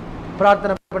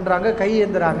 பிரார்த்தனை பண்ணுறாங்க, கை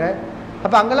ஏந்துறாங்க.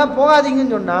 அப்போ அங்கெல்லாம்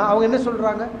போகாதீங்கன்னு சொன்னால் அவங்க என்ன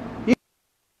சொல்கிறாங்க?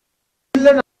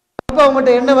 இல்லை, அப்போ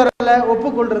அவங்ககிட்ட என்ன வரலை?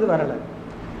 ஒப்புக்கொள்றது வரலை.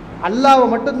 அல்லாஹ்வை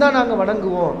மட்டும்தான் நாங்கள்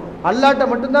வணங்குவோம், அல்லாட்ட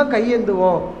மட்டும்தான்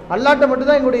கையேந்துவோம், அல்லாட்ட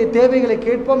மட்டும்தான் எங்களுடைய தேவைகளை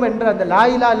கேட்போம் என்ற அந்த லா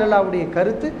இலாஹ இல்லல்லாஹ்வுடைய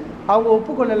கருத்து அவங்க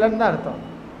ஒப்புக்கொள்ளலைன்னு தான் அர்த்தம்.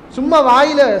 சும்மா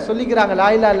வாயில சொல்லிக்கிறாங்க லா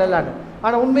இலாஹ இல்லல்லாஹ்னு,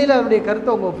 ஆனால் உண்மையில் அதனுடைய கருத்தை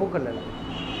அவங்க ஒப்புக்கொள்ளலை.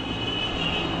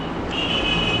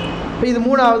 இப்போ இது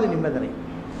 3வது நிபந்தனை.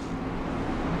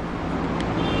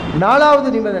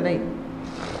 4வது நிபந்தனை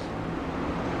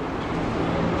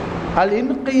அல்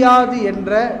இன்கியாது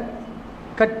என்ற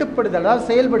கட்டுப்படுதல், அதாவது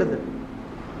செயல்படுதல்.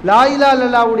 லா இலாஹ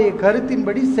இல்லல்லாஹ்வுடைய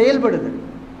கருத்தின்படி செயல்படுதல்,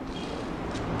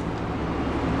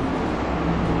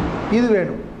 இது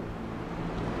வேணும்.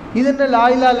 இது என்ன லா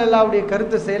இலாஹ இல்லல்லாஹ்வுடைய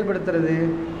கருத்தை செயல்படுத்துறது?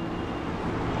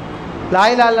 லா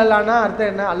இலாஹ இல்லல்லாஹ்னா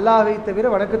அர்த்தம் என்ன? அல்லாஹ்வை தவிர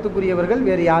வணக்கத்துக்குரியவர்கள்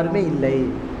வேறு யாருமே இல்லை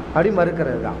அப்படி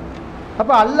மறுக்கிறது தான்.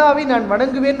 அப்போ அல்லாஹ்வை நான்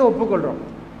வணங்குவேன்னு ஒப்புக்கொள்கிறோம்,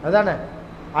 அதானே?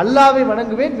 அல்லாஹ்வை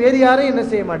வணங்குவேன், வேறு யாரையும் என்ன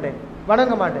செய்ய மாட்டேன்,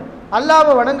 வணங்க மாட்டேன்.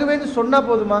 அல்லாஹ்வை வணங்குவேன்னு சொன்னால்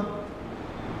போதுமா?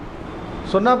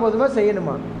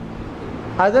 செய்யணுமா?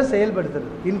 அதை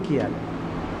செயல்படுத்துறது இன்கியால்.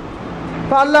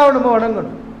 இப்போ அல்லாஹ்வை நம்ம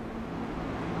வணங்கணும்,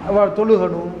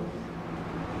 தொழுகணும்,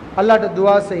 அல்லாஹ்ட்ட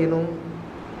துவா செய்யணும்,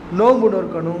 நோன்பு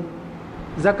நோக்கணும்,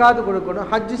 ஜகாத்து கொடுக்கணும்,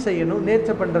 ஹஜ்ஜு செய்யணும்,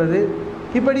 நேர்ச்சை பண்ணுறது,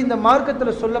 இப்படி இந்த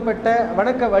மார்க்கத்தில் சொல்லப்பட்ட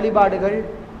வணக்க வழிபாடுகள்,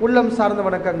 உள்ளம் சார்ந்த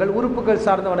வணக்கங்கள், உறுப்புகள்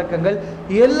சார்ந்த வணக்கங்கள்,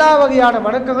 எல்லா வகையான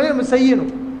வணக்கங்களையும் நம்ம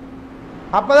செய்யணும்.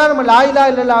 அப்போ தான் நம்ம லா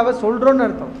இலாஹ இல்லல்லாஹ்வை சொல்கிறோன்னு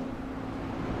அர்த்தம்.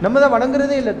 நம்ம தான்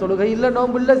வணங்குறதே இல்லை, தொழுகை இல்லை,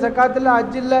 நோன்பு இல்லை, ஜகாத் இல்லை,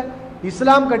 ஹஜ் இல்லை,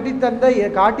 இஸ்லாம் காட்டி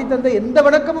தந்த எந்த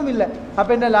வணக்கமும் இல்லை.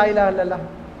 அப்போ என்ன லா இலாஹ இல்லல்லாஹ்?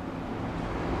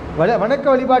 வணக்க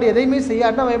வழிபாடு எதையுமே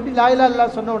செய்யாட்டா அவன் எப்படி லா இலாஹ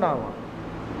இல்லல்லாஹ் சொன்னவனா ஆவான்?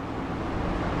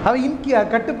 அவன்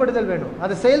கட்டுப்படுதல் வேணும்,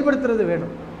 அதை செயல்படுத்துறது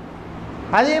வேணும்.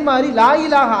 அதே மாதிரி லா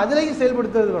இலாஹ அதுலேயும்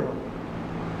செயல்படுத்துறது வேணும்.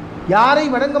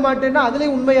 யாரையும் வணங்க மாட்டேன்னா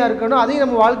அதுலேயும் உண்மையாக இருக்கணும், அதையும்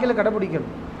நம்ம வாழ்க்கையில்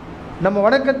கடைப்பிடிக்கணும். நம்ம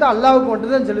வணக்கத்தை அல்லாஹ்வுக்கு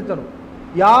மட்டும்தான் செலுத்தணும்,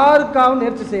 யாருக்காகவும்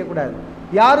நேர்ச்சி செய்யக்கூடாது,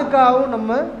 யாருக்காகவும் நம்ம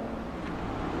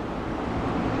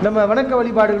வணக்க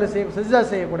வழிபாடுகளை சஜ்தா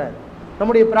செய்யக்கூடாது,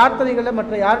 நம்முடைய பிரார்த்தனைகளை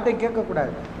மற்ற யார்கிட்டையும்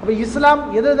கேட்கக்கூடாது. அப்போ இஸ்லாம்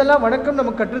எதெல்லாம் வணக்கம்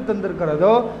நமக்கு கற்றுத்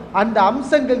தந்திருக்கிறதோ அந்த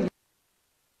அம்சங்கள்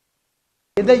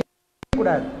எதை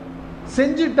கூடாது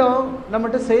செஞ்சிட்டோம்,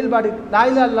 நம்மகிட்ட செயல்பாடு லா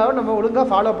இலாஹ இல்லல்லாஹ் நம்ம ஒழுங்காக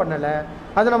ஃபாலோ பண்ணலை,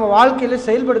 அதை நம்ம வாழ்க்கையில்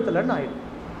செயல்படுத்தலைன்னு ஆயிடும்.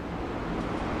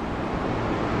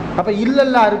 அப்போ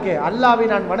இல்லல்லா இருக்கே, அல்லாஹ்வை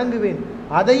நான் வணங்குவேன்,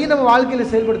 அதையும் நம்ம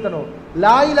வாழ்க்கையில் செயல்படுத்தணும்.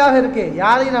 லா இலாஹ இருக்கே,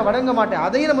 யாரையும் நான் வணங்க மாட்டேன்,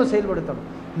 அதையும் நம்ம செயல்படுத்தணும்.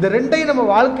 இந்த ரெண்டையும் நம்ம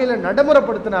வாழ்க்கையில்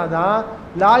நடைமுறைப்படுத்தினாதான்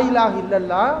லா இலாஹ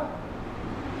இல்லல்லாஹ்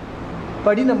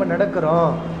படி நம்ம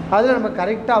நடக்கிறோம், அதில் நம்ம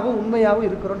கரெக்டாகவும் உண்மையாகவும்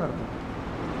இருக்கிறோம்னு அர்த்தம்.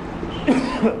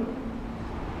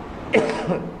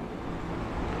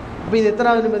 அப்போ இது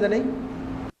எத்தனாவது நிபந்தனை?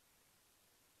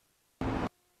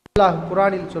 அல்லாஹ்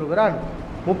குர்ஆனில் சொல்கிறான்,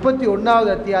 31வது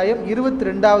அத்தியாயம்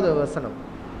 22வது வசனம்.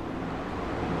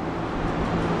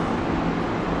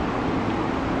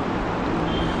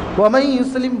 وَمَنْ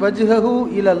يُسْلِمْ وَجْهَهُ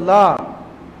إِلَى اللَّهِ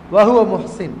وَهُوَ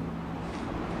مُحْسِنٌ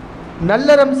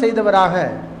நல்லறம் செய்தவராக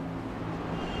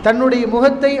தன்னுடைய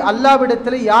முகத்தை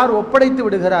அல்லாஹ்விடத்தில் யார் ஒப்படைத்து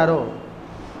விடுகிறாரோ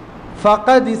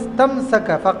فَقَدْ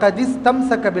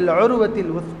اسْتَمْسَكَ بِالْعُرْوَةِ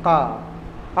الْوُثْقَى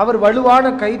அவர் வலுவான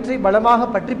கயிற்றை பலமாக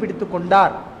பற்றி பிடித்து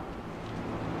கொண்டார்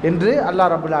என்று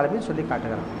அல்லாஹ் ரப்பல் ஆலமீன் சொல்லி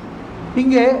காட்டுகிறார்.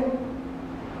 இங்கே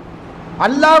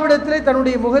அல்லாஹ்விடத்திலே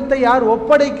தன்னுடைய முகத்தை யார்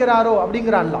ஒப்படைக்கிறாரோ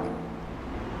அப்படிங்கிற அல்லாஹ்,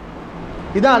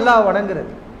 இதான் அல்லாஹ்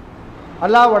வணங்குறது.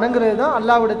 அல்லாஹ் வணங்குறது தான்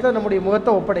அல்லாஹ்விடத்தில் நம்முடைய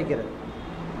முகத்தை ஒப்படைக்கிறது.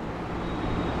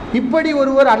 இப்படி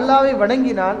ஒருவர் அல்லாஹ்வை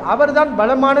வணங்கினால் அவர்தான்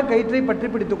பலமான கயிற்றை பற்றி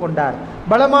பிடித்து கொண்டார்.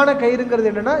 பலமான கயிறுங்கிறது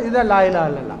என்னன்னா இதுதான் லா இலாஹ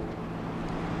இல்லல்லாஹ்.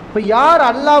 இப்போ யார்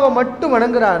அல்லாஹ்வை மட்டும்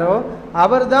வணங்குறாரோ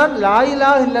அவர்தான் லா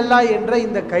இலாஹ இல்லல்லாஹ் என்ற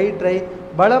இந்த கயிற்றை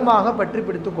பலமாக பற்றி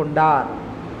பிடித்து கொண்டார்.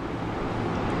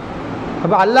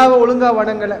 அப்போ அல்லாஹ்வை ஒழுங்கா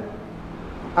வணங்கலை,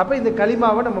 அப்போ இந்த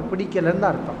கலிமாவை நம்ம பிடிக்கலன்னு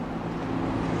அர்த்தம்.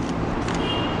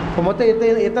 இப்போ மொத்தம்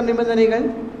எத்தனை நிபந்தனைகள்?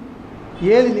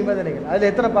 7 நிபந்தனைகள். அதில்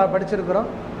எத்தனை படிச்சிருக்கிறோம்?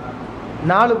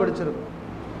 4 படிச்சிருக்கோம்.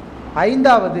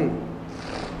 5வது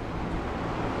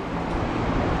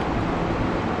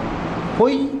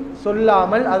பொய்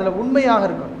சொல்லாமல் அதில் உண்மையாக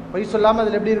இருக்கணும். பொய் சொல்லாமல்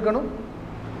அதில் எப்படி இருக்கணும்?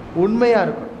 உண்மையாக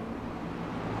இருக்கணும்.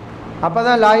 அப்போ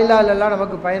தான் லா இலாஹ இல்லல்லாஹ்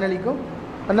நமக்கு பயனளிக்கும்.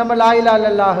 நம்ம லா இலாஹ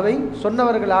இல்லல்லாஹ்வை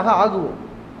சொன்னவர்களாக ஆகுவோம்.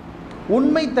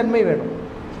 உண்மைத்தன்மை வேணும்.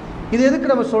 இது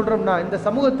எதுக்கு நம்ம சொல்கிறோம்னா, இந்த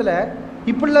சமூகத்தில்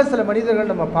இப்படிலாம் சில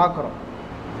மனிதர்கள் நம்ம பார்க்குறோம்.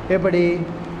 எப்படி?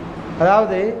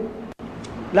 அதாவது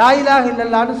லா இலாஹ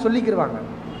இல்லல்லாஹ்னு சொல்லிக்கிடுவாங்க,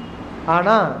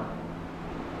 ஆனால்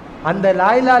அந்த லா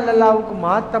இலாஹ இல்லல்லாஹ்வுக்கு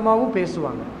மாத்தமாகவும்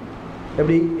பேசுவாங்க.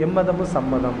 எப்படி? எம்மதமும்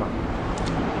சம்மதமா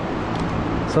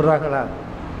சொல்கிறாங்களா?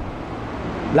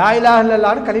 லா இலாஹ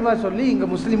இல்லல்லாஹ்னு கலிமா சொல்லி இங்கே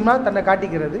முஸ்லீம்னா தன்னை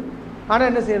காட்டிக்கிறது. ஆனால்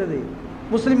என்ன செய்யறது?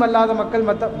 முஸ்லீம் அல்லாத மக்கள்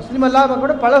முஸ்லீம் அல்லாத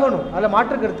மக்களோட பழகணும், அதில்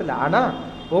மாற்று கருத்து இல்லை. ஆனால்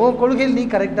உன் கொள்கையில் நீ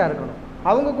கரெக்டாக இருக்கணும்.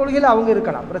 அவங்க கொள்கையில் அவங்க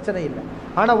இருக்கலாம், பிரச்சனை இல்லை.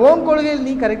 ஆனால் உன் கொள்கையில்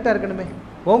நீ கரெக்டாக இருக்கணுமே.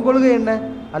 உன் கொள்கை என்ன?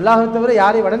 அல்லாஹை தவிர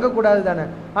யாரையும் வணங்கக்கூடாது தானே.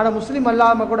 ஆனால் முஸ்லீம்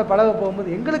அல்லாம கூட பழக போகும்போது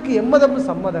எங்களுக்கு எம்மதமும்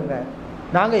சம்மதங்க,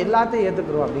 நாங்கள் எல்லாத்தையும்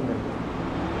ஏற்றுக்குறோம் அப்படிங்கிறது.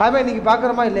 அதுமாதிரி இன்றைக்கி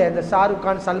பார்க்குறோமா இல்லையா? இந்த ஷாருக்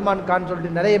கான், சல்மான் கான்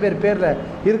சொல்லிட்டு நிறைய பேரில்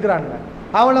இருக்கிறாங்க.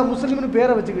 அவங்கள முஸ்லீம்னு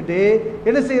பேரை வச்சுக்கிட்டு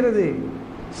என்ன செய்கிறது?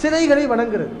 சிலைகளை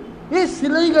வணங்குறது.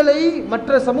 சிலைகளை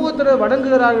மற்ற சமூகத்தினர்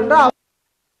வணங்குகிறார்கள் என்றால்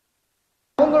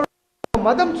அவங்க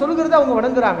மதம் சொல்லுகிறது, அவங்க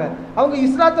வணங்குறாங்க. அவங்க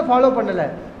இஸ்லாத்தை ஃபாலோ பண்ணல.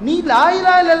 நீ லா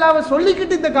இலாஹ இல்லல்லாஹ்வை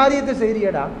சொல்லிக்கிட்டு இந்த காரியத்தை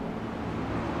செய்யறியடா.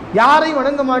 யாரையும்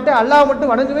வணங்க மாட்டேன், அல்லாஹ்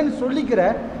மட்டும் வணங்குவேன்னு சொல்லிக்கிற,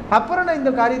 அப்புறம் நான்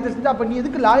இந்த காரியத்தை செஞ்சு அப்ப நீ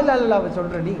எதுக்கு லா இலாஹ இல்லல்லாஹ்வை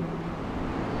சொல்ற? நீ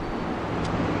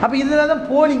அப்ப இதுலதான்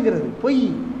போலிங்கிறது, பொய்.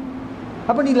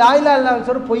 அப்ப நீ லா இலாஹ இல்லல்லாஹ்வை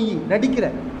சொல்ற பொய், நடிக்கிற.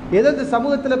 ஏதோ இந்த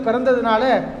சமூகத்தில் பிறந்ததுனால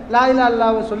லா இலாஹ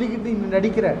இல்லல்லாஹ்வை சொல்லிக்கிட்டு நீ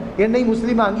நடிக்கிற. என்னை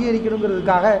முஸ்லீமை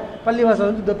அங்கீகரிக்கணுங்கிறதுக்காக பள்ளிவாசல்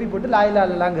வந்து தொப்பி போட்டு லா இலாஹ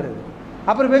இல்லல்லாஹ்ங்கிறது.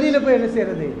 அப்புறம் வெளியில் போய் என்ன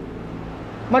செய்யறது?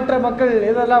 மற்ற மக்கள்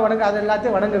எதெல்லாம் வணங்க அது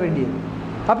எல்லாத்தையும் வணங்க வேண்டியது.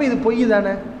 அப்போ இது பொய்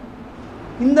தானே.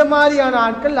 இந்த மாதிரியான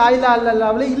ஆட்கள் லா இலாஹ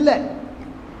இல்லல்லாஹ்வுல இல்லை.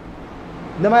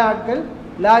 இந்த மாதிரி ஆட்கள்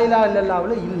லா இலாஹ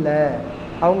இல்லல்லாஹ்வுல இல்லை.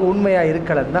 அவங்க உண்மையாக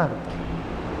இருக்கலன்னு தான் அர்த்தம்.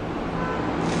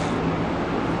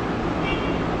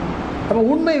 அப்போ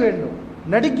உண்மை வேண்டும்,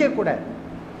 நடிக்கக்கூடாது.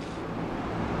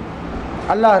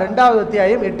 அல்லாஹ் 2வது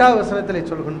அத்தியாயம் 8வது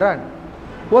வசனத்தில் சொல்கின்றான்,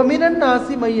 وَمِنَ النَّاسِ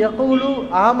مَن يَقُولُ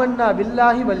آمَنَّا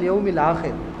بِاللَّهِ وَالْيَوْمِ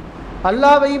الْآخِرِ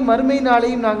அல்லாஹ்வையும் மறுமை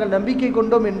நாளையும் நாங்கள் நம்பிக்கை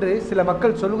கொண்டோம் என்று சில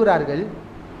மக்கள் சொல்கிறார்கள்.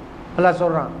 அல்லாஹ்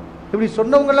சொல்றான், இப்படி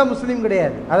சொன்னவங்கெல்லாம் முஸ்லீம்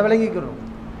கிடையாது, அதை விளங்கிக்கிறோம்.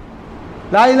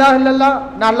 லா இலாஹ இல்லல்லாஹ்,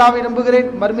 நான் அல்லாஹ்வை நம்புகிறேன்,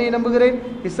 மறுமையை நம்புகிறேன்,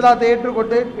 இஸ்லாத்தை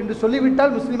ஏற்றுக்கொண்டேன் என்று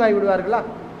சொல்லிவிட்டால் முஸ்லீம் ஆகி விடுவார்களா?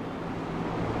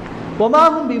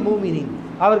 ஒமாஹும் பி மூமினின்,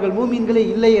 அவர்கள் மூமின்களே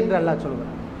இல்லை என்று அல்லாஹ்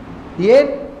சொல்கிறான். ஏன்?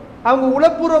 அவங்க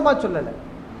உளப்பூர்வமாக சொல்லலை,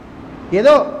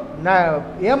 ஏதோ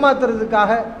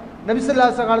ஏமாத்துறதுக்காக. நபி ஸல்லல்லாஹு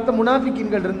அலைஹி வஸல்லம் காலத்துல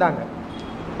முனாஃபிக்கீன்கள் இருந்தாங்க.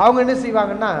 அவங்க என்ன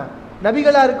செய்வாங்கன்னா,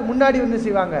 நபிகளாருக்கு முன்னாடி என்ன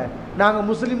செய்வாங்க, நாங்கள்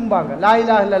முஸ்லீம்பாங்க, லா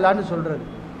இலாஹ இல்லல்லாஹ்னு சொல்றது.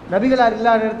 நபிகளார்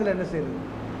இல்லாத நேரத்தில் என்ன செய்யறது?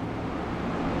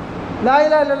 லா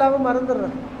இலாஹ இல்லல்லாஹ்வை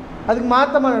மறந்துடுறது, அதுக்கு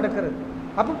மாத்தமாக நடக்கிறது.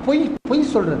 அப்போ பொய்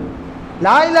சொல்றது.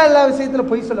 லா இலாஹ இல்லல்லாஹ் விஷயத்தில்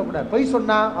பொய் சொல்லக்கூடாது. பொய்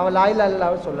சொன்னா அவன் லா இலாஹ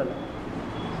இல்லல்லாஹ்வை சொல்லலை.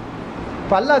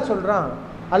 இப்போ அல்லாஹ் சொல்றான்,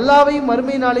 அல்லாஹ்வையும்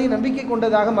மறுமை நாளையும் நம்பிக்கை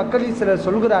கொண்டதாக மக்களில் சிலர்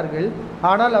சொல்கிறார்கள்,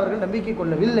 ஆனால் அவர்கள் நம்பிக்கை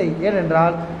கொள்ளவில்லை.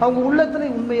 ஏனென்றால் அவங்க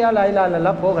உள்ளத்தில் உண்மையாக லா இலாஹ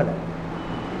இல்லல்லாஹ் போகலை,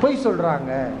 பொய்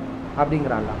சொல்கிறாங்க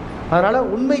அப்படிங்கிறாங்க. அதனால்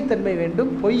உண்மைத்தன்மை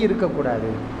வேண்டும், பொய் இருக்கக்கூடாது.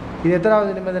 இது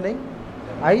எத்தனாவது நிபந்தனை?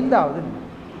 5வது.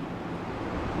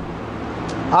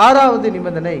 6வது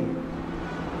நிபந்தனை,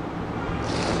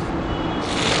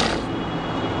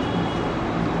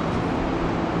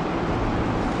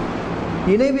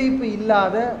 இணை வைப்பு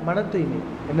இல்லாத மன தூய்மை.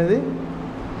 என்னது?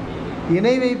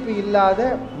 இணை வைப்பு இல்லாத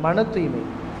மன தூய்மை.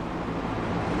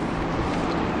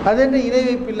 அது என்ன இணை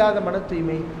வைப்பு இல்லாத மன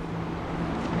தூய்மை?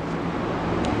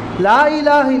 லா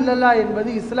இலாஹ இல்லல்லாஹ் என்பது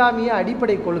இஸ்லாமிய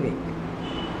அடிப்படை கொள்கை.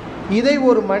 இதை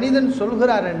ஒரு மனிதன்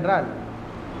சொல்கிறார் என்றால்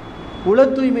உள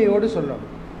தூய்மையோடு சொல்லணும்.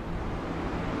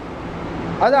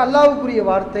 அது அல்லாஹ்வுக்குரிய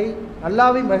வார்த்தை,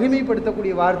 அல்லாஹ்வை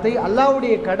மகிமைப்படுத்தக்கூடிய வார்த்தை,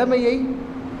 அல்லாஹ்வுடைய கடமையை,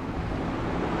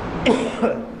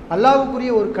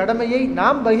 அல்லாஹ்வுக்குரிய ஒரு கடமையை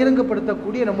நாம்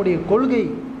பகிரங்கப்படுத்தக்கூடிய நம்முடைய கொள்கை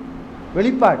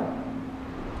வெளிப்பாடு.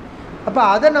 அப்போ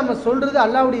அதை நம்ம சொல்றது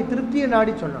அல்லாஹ்வுடைய திருப்தியை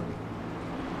நாடி சொல்லணும்.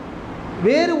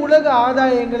 வேறு உலக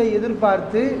ஆதாயங்களை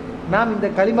எதிர்பார்த்து நாம் இந்த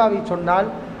கலிமாவை சொன்னால்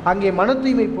அங்கே மன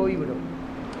தூய்மை போய்விடும்.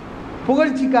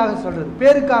 புகழ்ச்சிக்காக சொல்றது,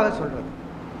 பேருக்காக சொல்றது.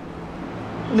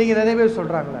 இன்னைக்கு நிறைய பேர்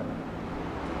சொல்றாங்களா,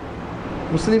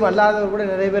 முஸ்லீம் அல்லாதவர் கூட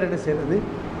நிறைய பேர் என்ன செய்யறது,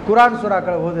 குரான்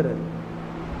சூறாக்களை ஓதுறது,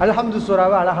 அல்ஹம்து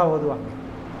சூறாவை அழகா ஓதுவாங்க.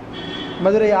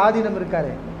 மதுரை ஆதீனம்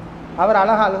இருக்காரு, அவர்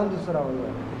அழகா அல்ஹம்து சூறா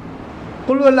ஓதுவார்,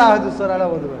 குல்வல்லாஹது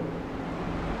சூறாலாம் ஓதுவார்.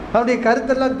 அவருடைய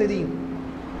கருத்தெல்லாம் தெரியும்,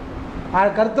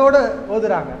 கருத்தோடு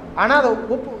ஓதுறாங்க. ஆனால் அதை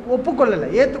ஒப்புக்கொள்ளலை,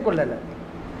 ஏற்றுக்கொள்ளலை.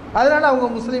 அதனால அவங்க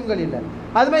முஸ்லீம்கள் இல்லை.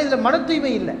 அதுமாதிரி இதில் மன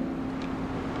தூய்மை இல்லை.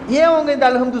 ஏன் அவங்க இந்த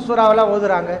அல்ஹம்து சூறாவெல்லாம்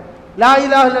ஓதுறாங்க, லா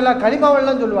இலாஹ இல்லல்லாஹ்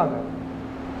கலிமாவெல்லாம் சொல்லுவாங்க,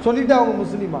 சொல்லிட்டு அவங்க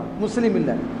முஸ்லீம்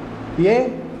இல்லை. ஏன்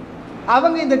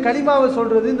அவங்க இந்த கலிமாவை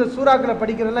சொல்றது, இந்த சூறாக்களை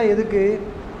படிக்கிறதெல்லாம் எதுக்கு?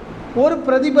 ஒரு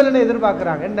பிரதிபலனை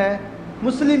எதிர்பார்க்குறாங்க. என்ன?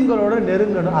 முஸ்லீம்களோட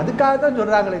நெருங்கணும், அதுக்காக தான்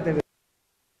சொல்றாங்களே தவிர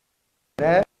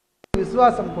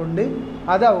விசுவாசம் கொண்டு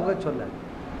அதை அவங்க சொல்ல.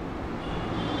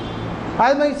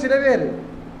 அது மாதிரி சில பேர்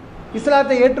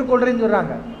இஸ்லாத்தை ஏற்றுக்கொள்றேன்னு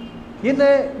சொல்றாங்க. என்ன,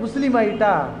 முஸ்லீம்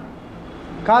ஆயிட்டா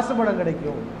காசு பணம்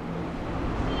கிடைக்கும்,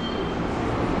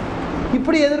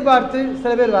 இப்படி எதிர்பார்த்து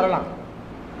சில பேர் வரலாம்.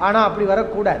 ஆனால் அப்படி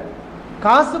வரக்கூடாது.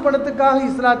 காசு பணத்துக்காக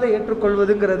இஸ்லாத்தை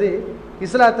ஏற்றுக்கொள்வதுங்கிறது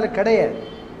இஸ்லாத்தில் கிடையாது.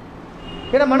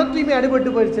 ஏன்னா மன தூய்மை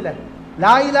அடிபட்டு போயிடுச்சுல.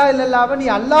 லா இலாஹ இல்லல்லாஹ் நீ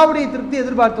அல்லாஹ்வுடைய திருப்தி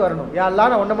எதிர்பார்த்து வரணும். யா அல்லாஹ்,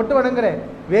 நான் உன்னை மட்டும் வணங்குறேன்,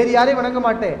 வேறு யாரையும் வணங்க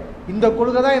மாட்டேன், இந்த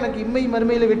கொள்கை தான் எனக்கு இம்மை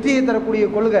மறுமையில் வெற்றியை தரக்கூடிய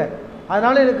கொள்கை,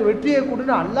 அதனால எனக்கு வெற்றியை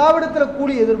கொடுன்னு அல்லாஹ்விடத்தில்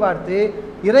கூலி எதிர்பார்த்து,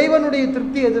 இறைவனுடைய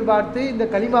திருப்தி எதிர்பார்த்து இந்த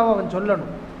கலிமாவை அவன்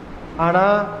சொல்லணும்.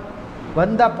 ஆனால்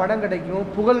வந்தால் பணம் கிடைக்கும்,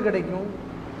 புகழ் கிடைக்கும்.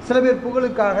 சில பேர்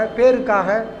புகழுக்காக, பேருக்காக,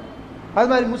 அது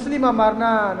மாதிரி முஸ்லீமாக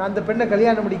மாறினா அந்த பெண்ணை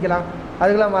கல்யாணம் முடிக்கலாம்,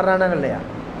 அதுக்கெல்லாம் மாறினாங்க இல்லையா?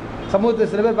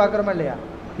 சமூகத்தில் சில பேர் பார்க்குறோமா இல்லையா?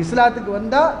 இஸ்லாத்துக்கு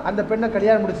வந்தால் அந்த பெண்ணை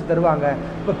கல்யாணம் முடிச்சு தருவாங்க.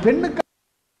 இப்போ பெண்ணுக்காக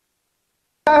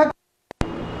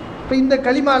இப்போ இந்த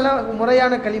களிமாலாம்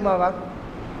முறையான களிமாவா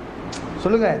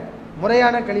சொல்லுங்க?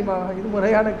 முறையான களிமாவா? இது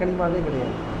முறையான களிமாவே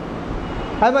கிடையாது.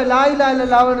 அது மாதிரி லா இலாஹ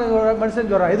இல்லல்லாஹ்னு ஒரு மனுஷன்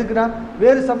சொல்கிறான். எதுக்குன்னா,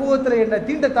 வேறு சமூகத்தில் என்ன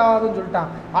தீண்டத்தகாதுன்னு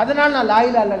சொல்லிட்டான், அதனால் நான் லா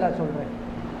இலாஹ இல்லல்லாஹ் சொல்கிறேன்.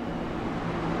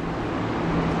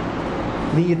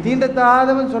 நீங்கள்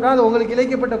தீண்டத்தகாதவன் சொன்னால் அது உங்களுக்கு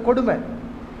இழைக்கப்பட்ட கொடுமை,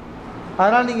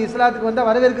 அதனால் நீங்கள் இஸ்லாத்துக்கு வந்தால்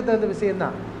வரவேற்க தகுந்த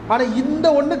விஷயம்தான். ஆனால் இந்த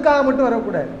ஒன்றுக்காக மட்டும்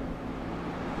வரக்கூடாது.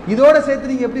 இதோட சேர்த்து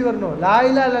நீங்கள் எப்படி வரணும்? லா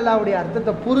இலாஹ இல்லல்லாஹ்வுடைய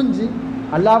அர்த்தத்தை புரிஞ்சு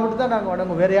அல்லாஹ் மட்டும் தான் நாங்கள்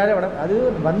வணங்குவோம், வேறு யாரையும் வணங்க, அது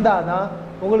வந்தால் தான்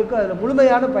உங்களுக்கு அதில்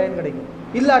முழுமையான பயன் கிடைக்கும்.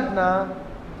 இல்லாட்டினா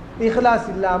இஹ்லாஸ்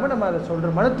இல்லாமல் நம்ம அதை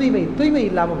சொல்கிறோம், மன தூய்மை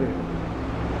இல்லாமல் போயிடும்.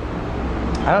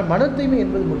 ஆனால் மன தூய்மை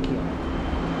என்பது முக்கியம்.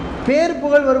 பேர்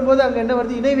புகழ் வரும்போது அங்கே என்ன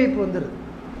வருது? இணை வைப்பு வந்துடுது.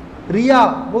 ரியா,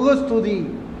 முகஸ்துதி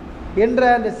என்ற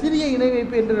அந்த சிறிய இணை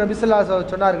வைப்பு என்று நபி ஸல்லல்லாஹு அலைஹி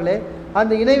வஸல்லம் சொன்னார்களே,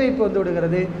 அந்த இணை வைப்பு வந்து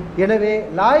விடுகிறது. எனவே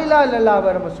லா இலாஹ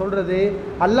இல்லல்லாஹ்வை நம்ம சொல்றது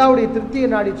அல்லாஹ்வுடைய திருப்தியை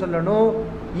நாடி சொல்லணும்.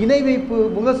 இணை வைப்பு,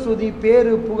 முகஸ்துதி,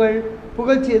 பேரு,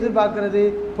 புகழ்ச்சி எதிர்பார்க்கிறது,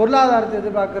 பொருளாதாரத்தை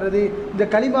எதிர்பார்க்கிறது, இந்த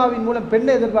கலிமாவின் மூலம்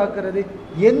பெண்ணை எதிர்பார்க்கிறது,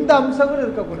 எந்த அம்சங்களும்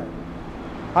இருக்கக்கூடாது.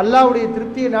 அல்லாஹ்வுடைய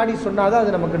திருப்தியை நாடி சொன்னாதான்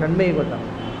அது நமக்கு நன்மையை கொண்டாம்.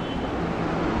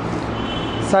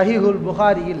 சஹீஹுல்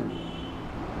புகாரியில்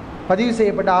பதிவு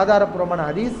செய்யப்பட்ட ஆதாரபூர்வமான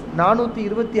ஹதீஸ்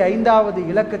 425வது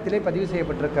இலக்கத்திலே பதிவு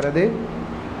செய்யப்பட்டிருக்கிறது.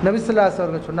 நபி ஸல்லல்லாஹு அலைஹி வஸல்லம்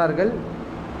அவர்கள் சொன்னார்கள்,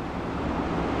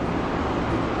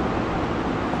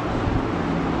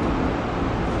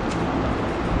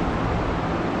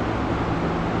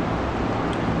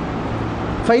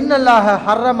 ஃபைனல்லாஹ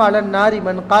ஹர்ரம அலன் நாரி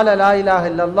மன் கால லா இலாஹ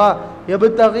இல்லல்லாஹ்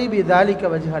யப்தகி பிதாலிக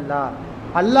வஜ்ஹல்லாஹ்.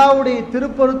 அல்லாஹ்வுடைய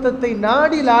திருப்பொருத்தத்தை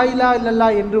நாடி லா இலாஹ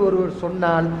இல்லல்லாஹ் என்று ஒருவர்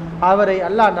சொன்னால் அவரை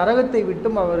அல்லாஹ் நரகத்தை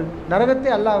விட்டும்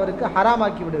நரகத்தை அல்லாஹ் அவருக்கு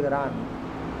ஹராமாக்கி விடுகிறான்.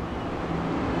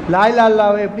 லா இலாஹ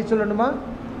இல்லல்லாஹ்வை எப்படி சொல்லணுமா?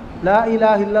 லா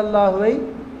இலாஹ இல்லல்லாஹ்வை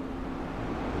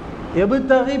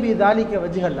யப்தகி பிதாலிக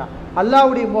வஜ்ஹல்லாஹ்,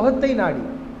 அல்லாஹ்வுடைய முகத்தை நாடி,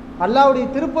 அல்லாஹ்வுடைய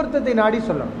திருப்பொருத்தத்தை நாடி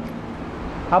சொல்லணும்.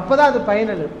 அப்போதான் அது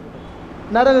பயனல்.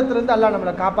 நரகத்திலிருந்து அல்லாஹ்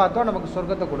நம்மளை காப்பாற்றோம், நமக்கு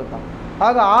சொர்க்கத்தை கொடுப்பான்.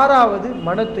 ஆக 6வது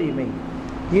மன தூய்மை,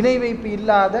 இணை வைப்பு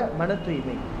இல்லாத மன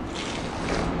தூய்மை.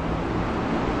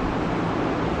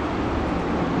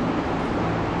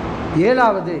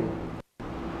 7வது,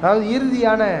 அதாவது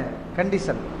இறுதியான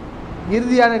கண்டிஷன்,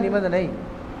 இறுதியான நிபந்தனை,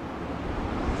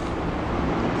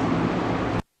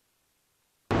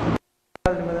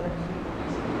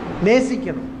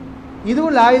 நேசிக்கணும்.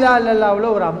 இதுவும் லா இலாஹ இல்லல்லாஹ்வுல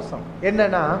ஒரு அம்சம்.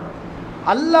 என்னன்னா,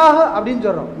 அல்லாஹ் அப்படின்னு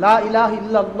சொல்றோம், லா இலாஹ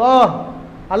இல்லல்லாஹ்,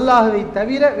 அல்லாஹ்வை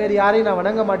தவிர வேறு யாரையும் நான்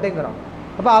வணங்க மாட்டேங்கிறோம்.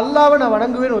 அப்ப அல்லாஹ்வை நான்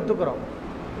வணங்குவேன்னு ஒத்துக்கிறோம்.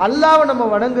 அல்லாஹ்வை நம்ம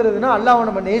வணங்குறதுன்னா அல்லாஹ்வை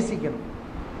நம்ம நேசிக்கணும்.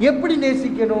 எப்படி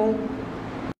நேசிக்கணும்?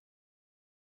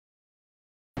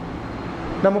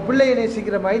 நம்ம பிள்ளையை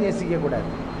நேசிக்கிற மாதிரி நேசிக்க கூடாது.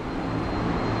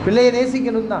 பிள்ளையை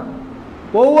நேசிக்கணும் தான்.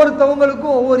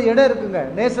 ஒவ்வொருத்தவங்களுக்கும் ஒவ்வொரு இடம் இருக்குங்க.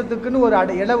 நேசத்துக்குன்னு ஒரு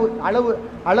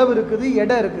அளவு இருக்குது,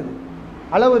 இடம் இருக்குது,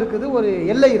 அளவு இருக்குது, ஒரு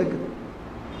எல்லை இருக்குது.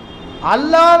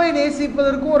 அல்லாஹ்வை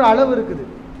நேசிப்பதற்கும் ஒரு அளவு இருக்குது,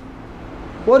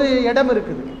 ஒரு இடம்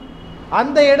இருக்குது.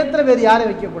 அந்த இடத்துல வேறு யாரும்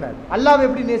வைக்கக்கூடாது. அல்லாஹ்வை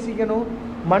எப்படி நேசிக்கணும்?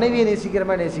 மனைவியை நேசிக்கிற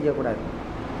மாதிரி நேசிக்க கூடாது.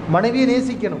 மனைவியை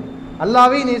நேசிக்கணும்,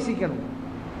 அல்லாஹ்வை நேசிக்கணும்,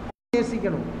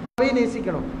 நேசிக்கணும்,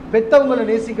 நேசிக்கணும், பெத்தவங்களை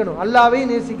நேசிக்கணும், அல்லாஹ்வை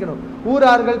நேசிக்கணும்,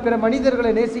 ஊரார்கள் பிற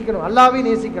மனிதர்களை நேசிக்கணும், அல்லாஹ்வை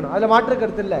நேசிக்கணும். அதுல மாற்று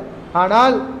கருத்து இல்லை.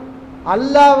 ஆனால்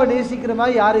அல்லாஹ்வை நேசிக்கிற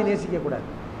மாதிரி யாரையும் நேசிக்க கூடாது.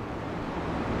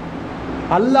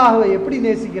 அல்லாஹ்வை எப்படி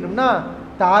நேசிக்கணும்னா,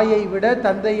 தாயை விட,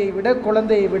 தந்தையை விட,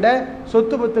 குழந்தையை விட,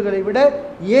 சொத்து பத்துகளை விட,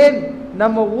 ஏன்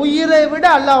நம்ம உயிரை விட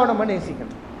அல்லாஹ்வை நம்ம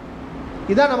நேசிக்கணும்.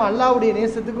 இதான் நம்ம அல்லாஹ்வுடைய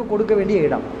நேசத்துக்கு கொடுக்க வேண்டிய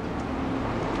இடம்.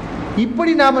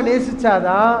 இப்படி நாம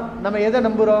நேசிச்சாதான் நம்ம எதை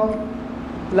நம்புறோம்?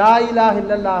 லா இலாஹ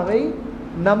இல்லல்லாஹ்வை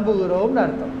நம்புகிறோம்னு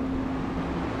அர்த்தம்.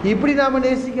 இப்படி நாம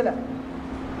நேசிக்கல.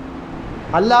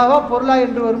 அல்லாஹ்வா பொருளா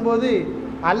என்று வரும்போது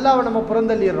அல்லாஹ்வை நம்ம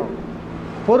புறந்தள்ளிடுறோம்,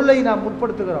 பொருளை நாம்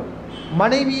முற்படுத்துகிறோம்.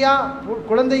 மனைவியா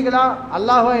குழந்தைகளா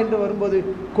அல்லாஹ்வா என்று வரும்போது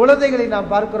குழந்தைகளை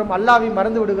நாம் பார்க்கிறோம், அல்லாஹ்வை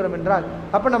மறந்து விடுகிறோம் என்றால்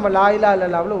அப்ப நம்ம லா இலாஹ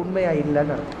இல்லல்லாஹ்வுல உண்மையா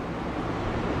இல்லைன்னு அர்த்தம்.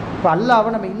 இப்ப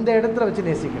அல்லாஹ்வை நம்ம இந்த இடத்துல வச்சு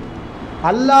நேசிக்கணும்.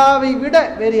 அல்லாஹ்வை விட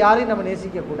வேறு யாரையும் நம்ம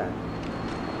நேசிக்க கூடாது.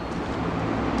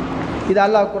 இது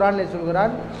அல்லாஹ் குர்ஆனிலே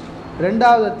சொல்கிறான்.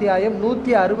 2வது அத்தியாயம்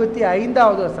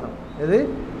 165வது வசனம். இது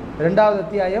 2வது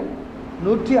அத்தியாயம்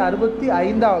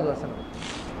 165வது வசனம்.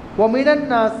 வமினன்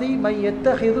நாசி மை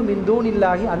யத்தஹிது மின்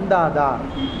தூனில்லாஹி அந்தாதா,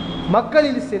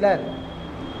 மக்களில் சிலர்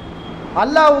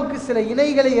அல்லாஹ்வுக்கு சில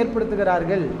இணைகளை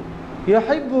ஏற்படுத்துகிறார்கள்.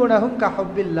 யுஹிப்பூனஹும்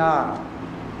கஹுப்பில்லாஹ்,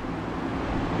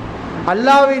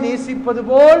 அல்லாஹ்வை நேசிப்பது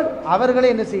போல் அவர்களை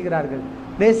என்ன செய்கிறார்கள்?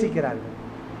 நேசிக்கிறார்கள்.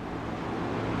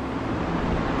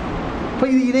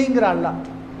 இது இணைங்கிற அல்லாஹ்.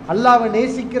 அல்லாஹ்வை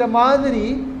நேசிக்கிற மாதிரி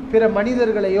பிற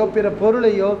மனிதர்களையோ பிற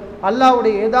பொருளையோ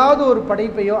அல்லாஹ்வுடைய ஏதாவது ஒரு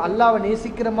படைப்பையோ அல்லாஹ்வை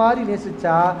நேசிக்கிற மாதிரி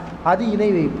நேசிச்சா அது இணை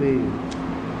வைப்பு.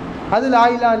 அது லா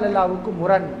இலாஹ இல்லல்லாஹ்வுக்கு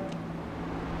முரண்.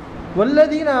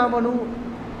 வல்லதீன ஆமனு,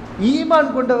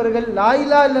 ஈமான் கொண்டவர்கள், லா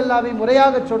இலாஹ இல்லல்லாஹ்வை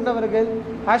முறையாக சொன்னவர்கள்,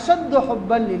 அஷத்து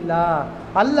ஹுப்பன் லில்லாஹ்,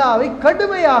 அல்லாஹ்வை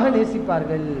கடுமையாக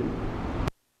நேசிப்பார்கள்.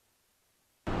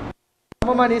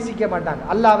 சமமா நேசிக்க மாட்டாங்க.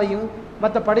 அல்லாஹ்வையும்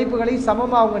மற்ற படைப்புகளை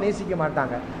சமமா அவங்க நேசிக்க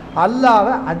மாட்டாங்க.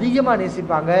 அல்லாஹ்வை அதிகமா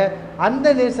நேசிப்பாங்க. அந்த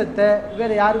நேசத்தை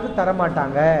வேற யாருக்கும்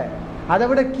தரமாட்டாங்க. அதை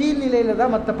விட கீழ் நிலையில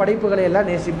தான் மற்ற படைப்புகளை எல்லாம்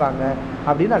நேசிப்பாங்க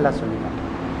அப்படின்னு அல்லாஹ் சொல்லிட்டாங்க.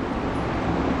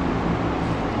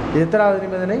 எத்தனாவது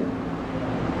நிபந்தனை?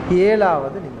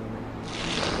 7வது நிபந்தனை.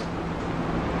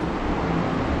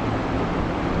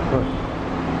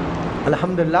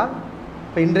 அல்ஹம்துலில்லாஹ்.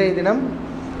 இப்போ இன்றைய தினம்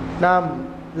நாம்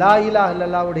லா இலாஹ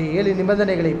இல்லல்லாஹ்வுடைய 7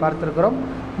 நிபந்தனைகளை பார்த்திருக்கிறோம்.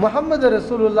 முஹம்மது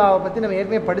ரசூலுல்லாஹ்வை பற்றி நம்ம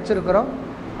ஏற்கனவே படிச்சிருக்கிறோம்.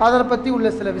 அதை பற்றி உள்ள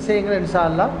சில விஷயங்கள் இன்ஷா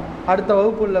அல்லாஹ் அடுத்த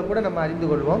வகுப்புகளில் கூட நம்ம அறிந்து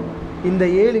கொள்வோம். இந்த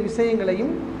 7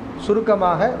 விஷயங்களையும்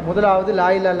சுருக்கமாக, முதலாவது லா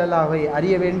இலாஹ இல்லல்லாஹ்வை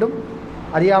அறிய வேண்டும்,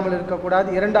 அறியாமல் இருக்கக்கூடாது.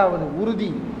 2வது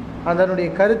உறுதி, அதனுடைய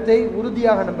கருத்தை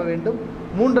உறுதியாக நம்ப வேண்டும்.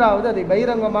 3வது அதை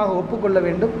பகிரங்கமாக ஒப்புக்கொள்ள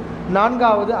வேண்டும்.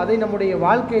 4வது அதை நம்முடைய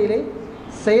வாழ்க்கையிலே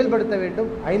செயல்படுத்த வேண்டும்.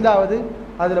 5வது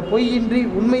அதில் பொய்யின்றி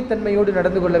உண்மைத்தன்மையோடு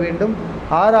நடந்து கொள்ள வேண்டும்.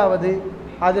 6வது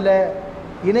அதில்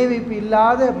இணை வைப்பு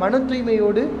இல்லாத மன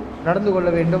தூய்மையோடு நடந்து கொள்ள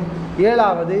வேண்டும்.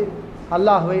 7வது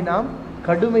அல்லாஹ்வை நாம்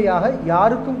கடுமையாக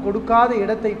யாருக்கும் கொடுக்காத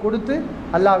இடத்தை கொடுத்து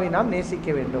அல்லாஹ்வை நாம் நேசிக்க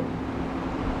வேண்டும்.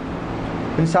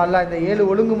 இன்ஷா அல்லாஹ் இந்த 7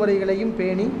 ஒழுங்குமுறைகளையும்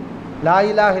பேணி லா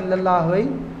இலாஹ இல்லல்லாஹ்வை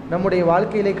நம்முடைய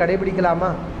வாழ்க்கையிலே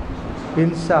கடைபிடிக்கலாமா?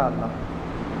 இன்ஷா அல்லாஹ்.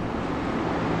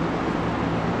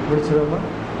 முடிச்சிடுவோமா?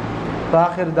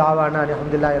 ஆகிர் தாவானா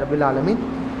அல்ஹம்துலில்லாஹி ரப்பில் ஆலமீன்.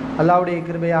 அல்லாஹ்வுடைய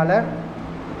கிருபையால்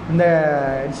இந்த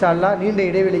இன்ஷா அல்லாஹ் நீண்ட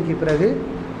இடைவெளிக்கு பிறகு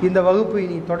இந்த வகுப்பு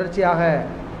இனி தொடர்ச்சியாக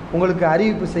உங்களுக்கு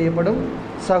அறிவிப்பு செய்யப்படும்.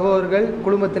 சகோதரர்கள்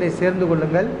குழுமத்திலே சேர்ந்து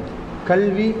கொள்ளுங்கள்.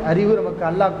 கல்வி அறிவு நமக்கு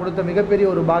அல்லாஹ் கொடுத்த மிகப்பெரிய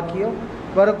ஒரு பாக்கியம்.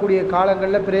 வரக்கூடிய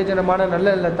காலங்களில் பிரயோஜனமான நல்ல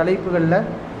நல்ல தலைப்புகளில்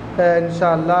இன்ஷா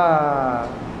அல்லாஹ்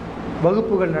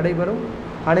வகுப்புகள் நடைபெறும்.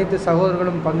 அனைத்து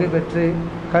சகோதரர்களும் பங்கு பெற்று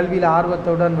கல்வியில்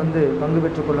ஆர்வத்துடன் வந்து பங்கு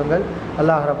பெற்றுக் கொள்ளுங்கள்.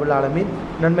 அல்லாஹ் ரப்புல் ஆலமீன்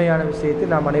நன்மையான விஷயத்தை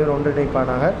நாம் அனைவரும்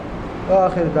ஒன்றிணைப்பானாக.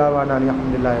 ஆகிர் தாவானா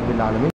அல்ஹம்துலில்லாஹி ரப்பில் ஆலமீன்.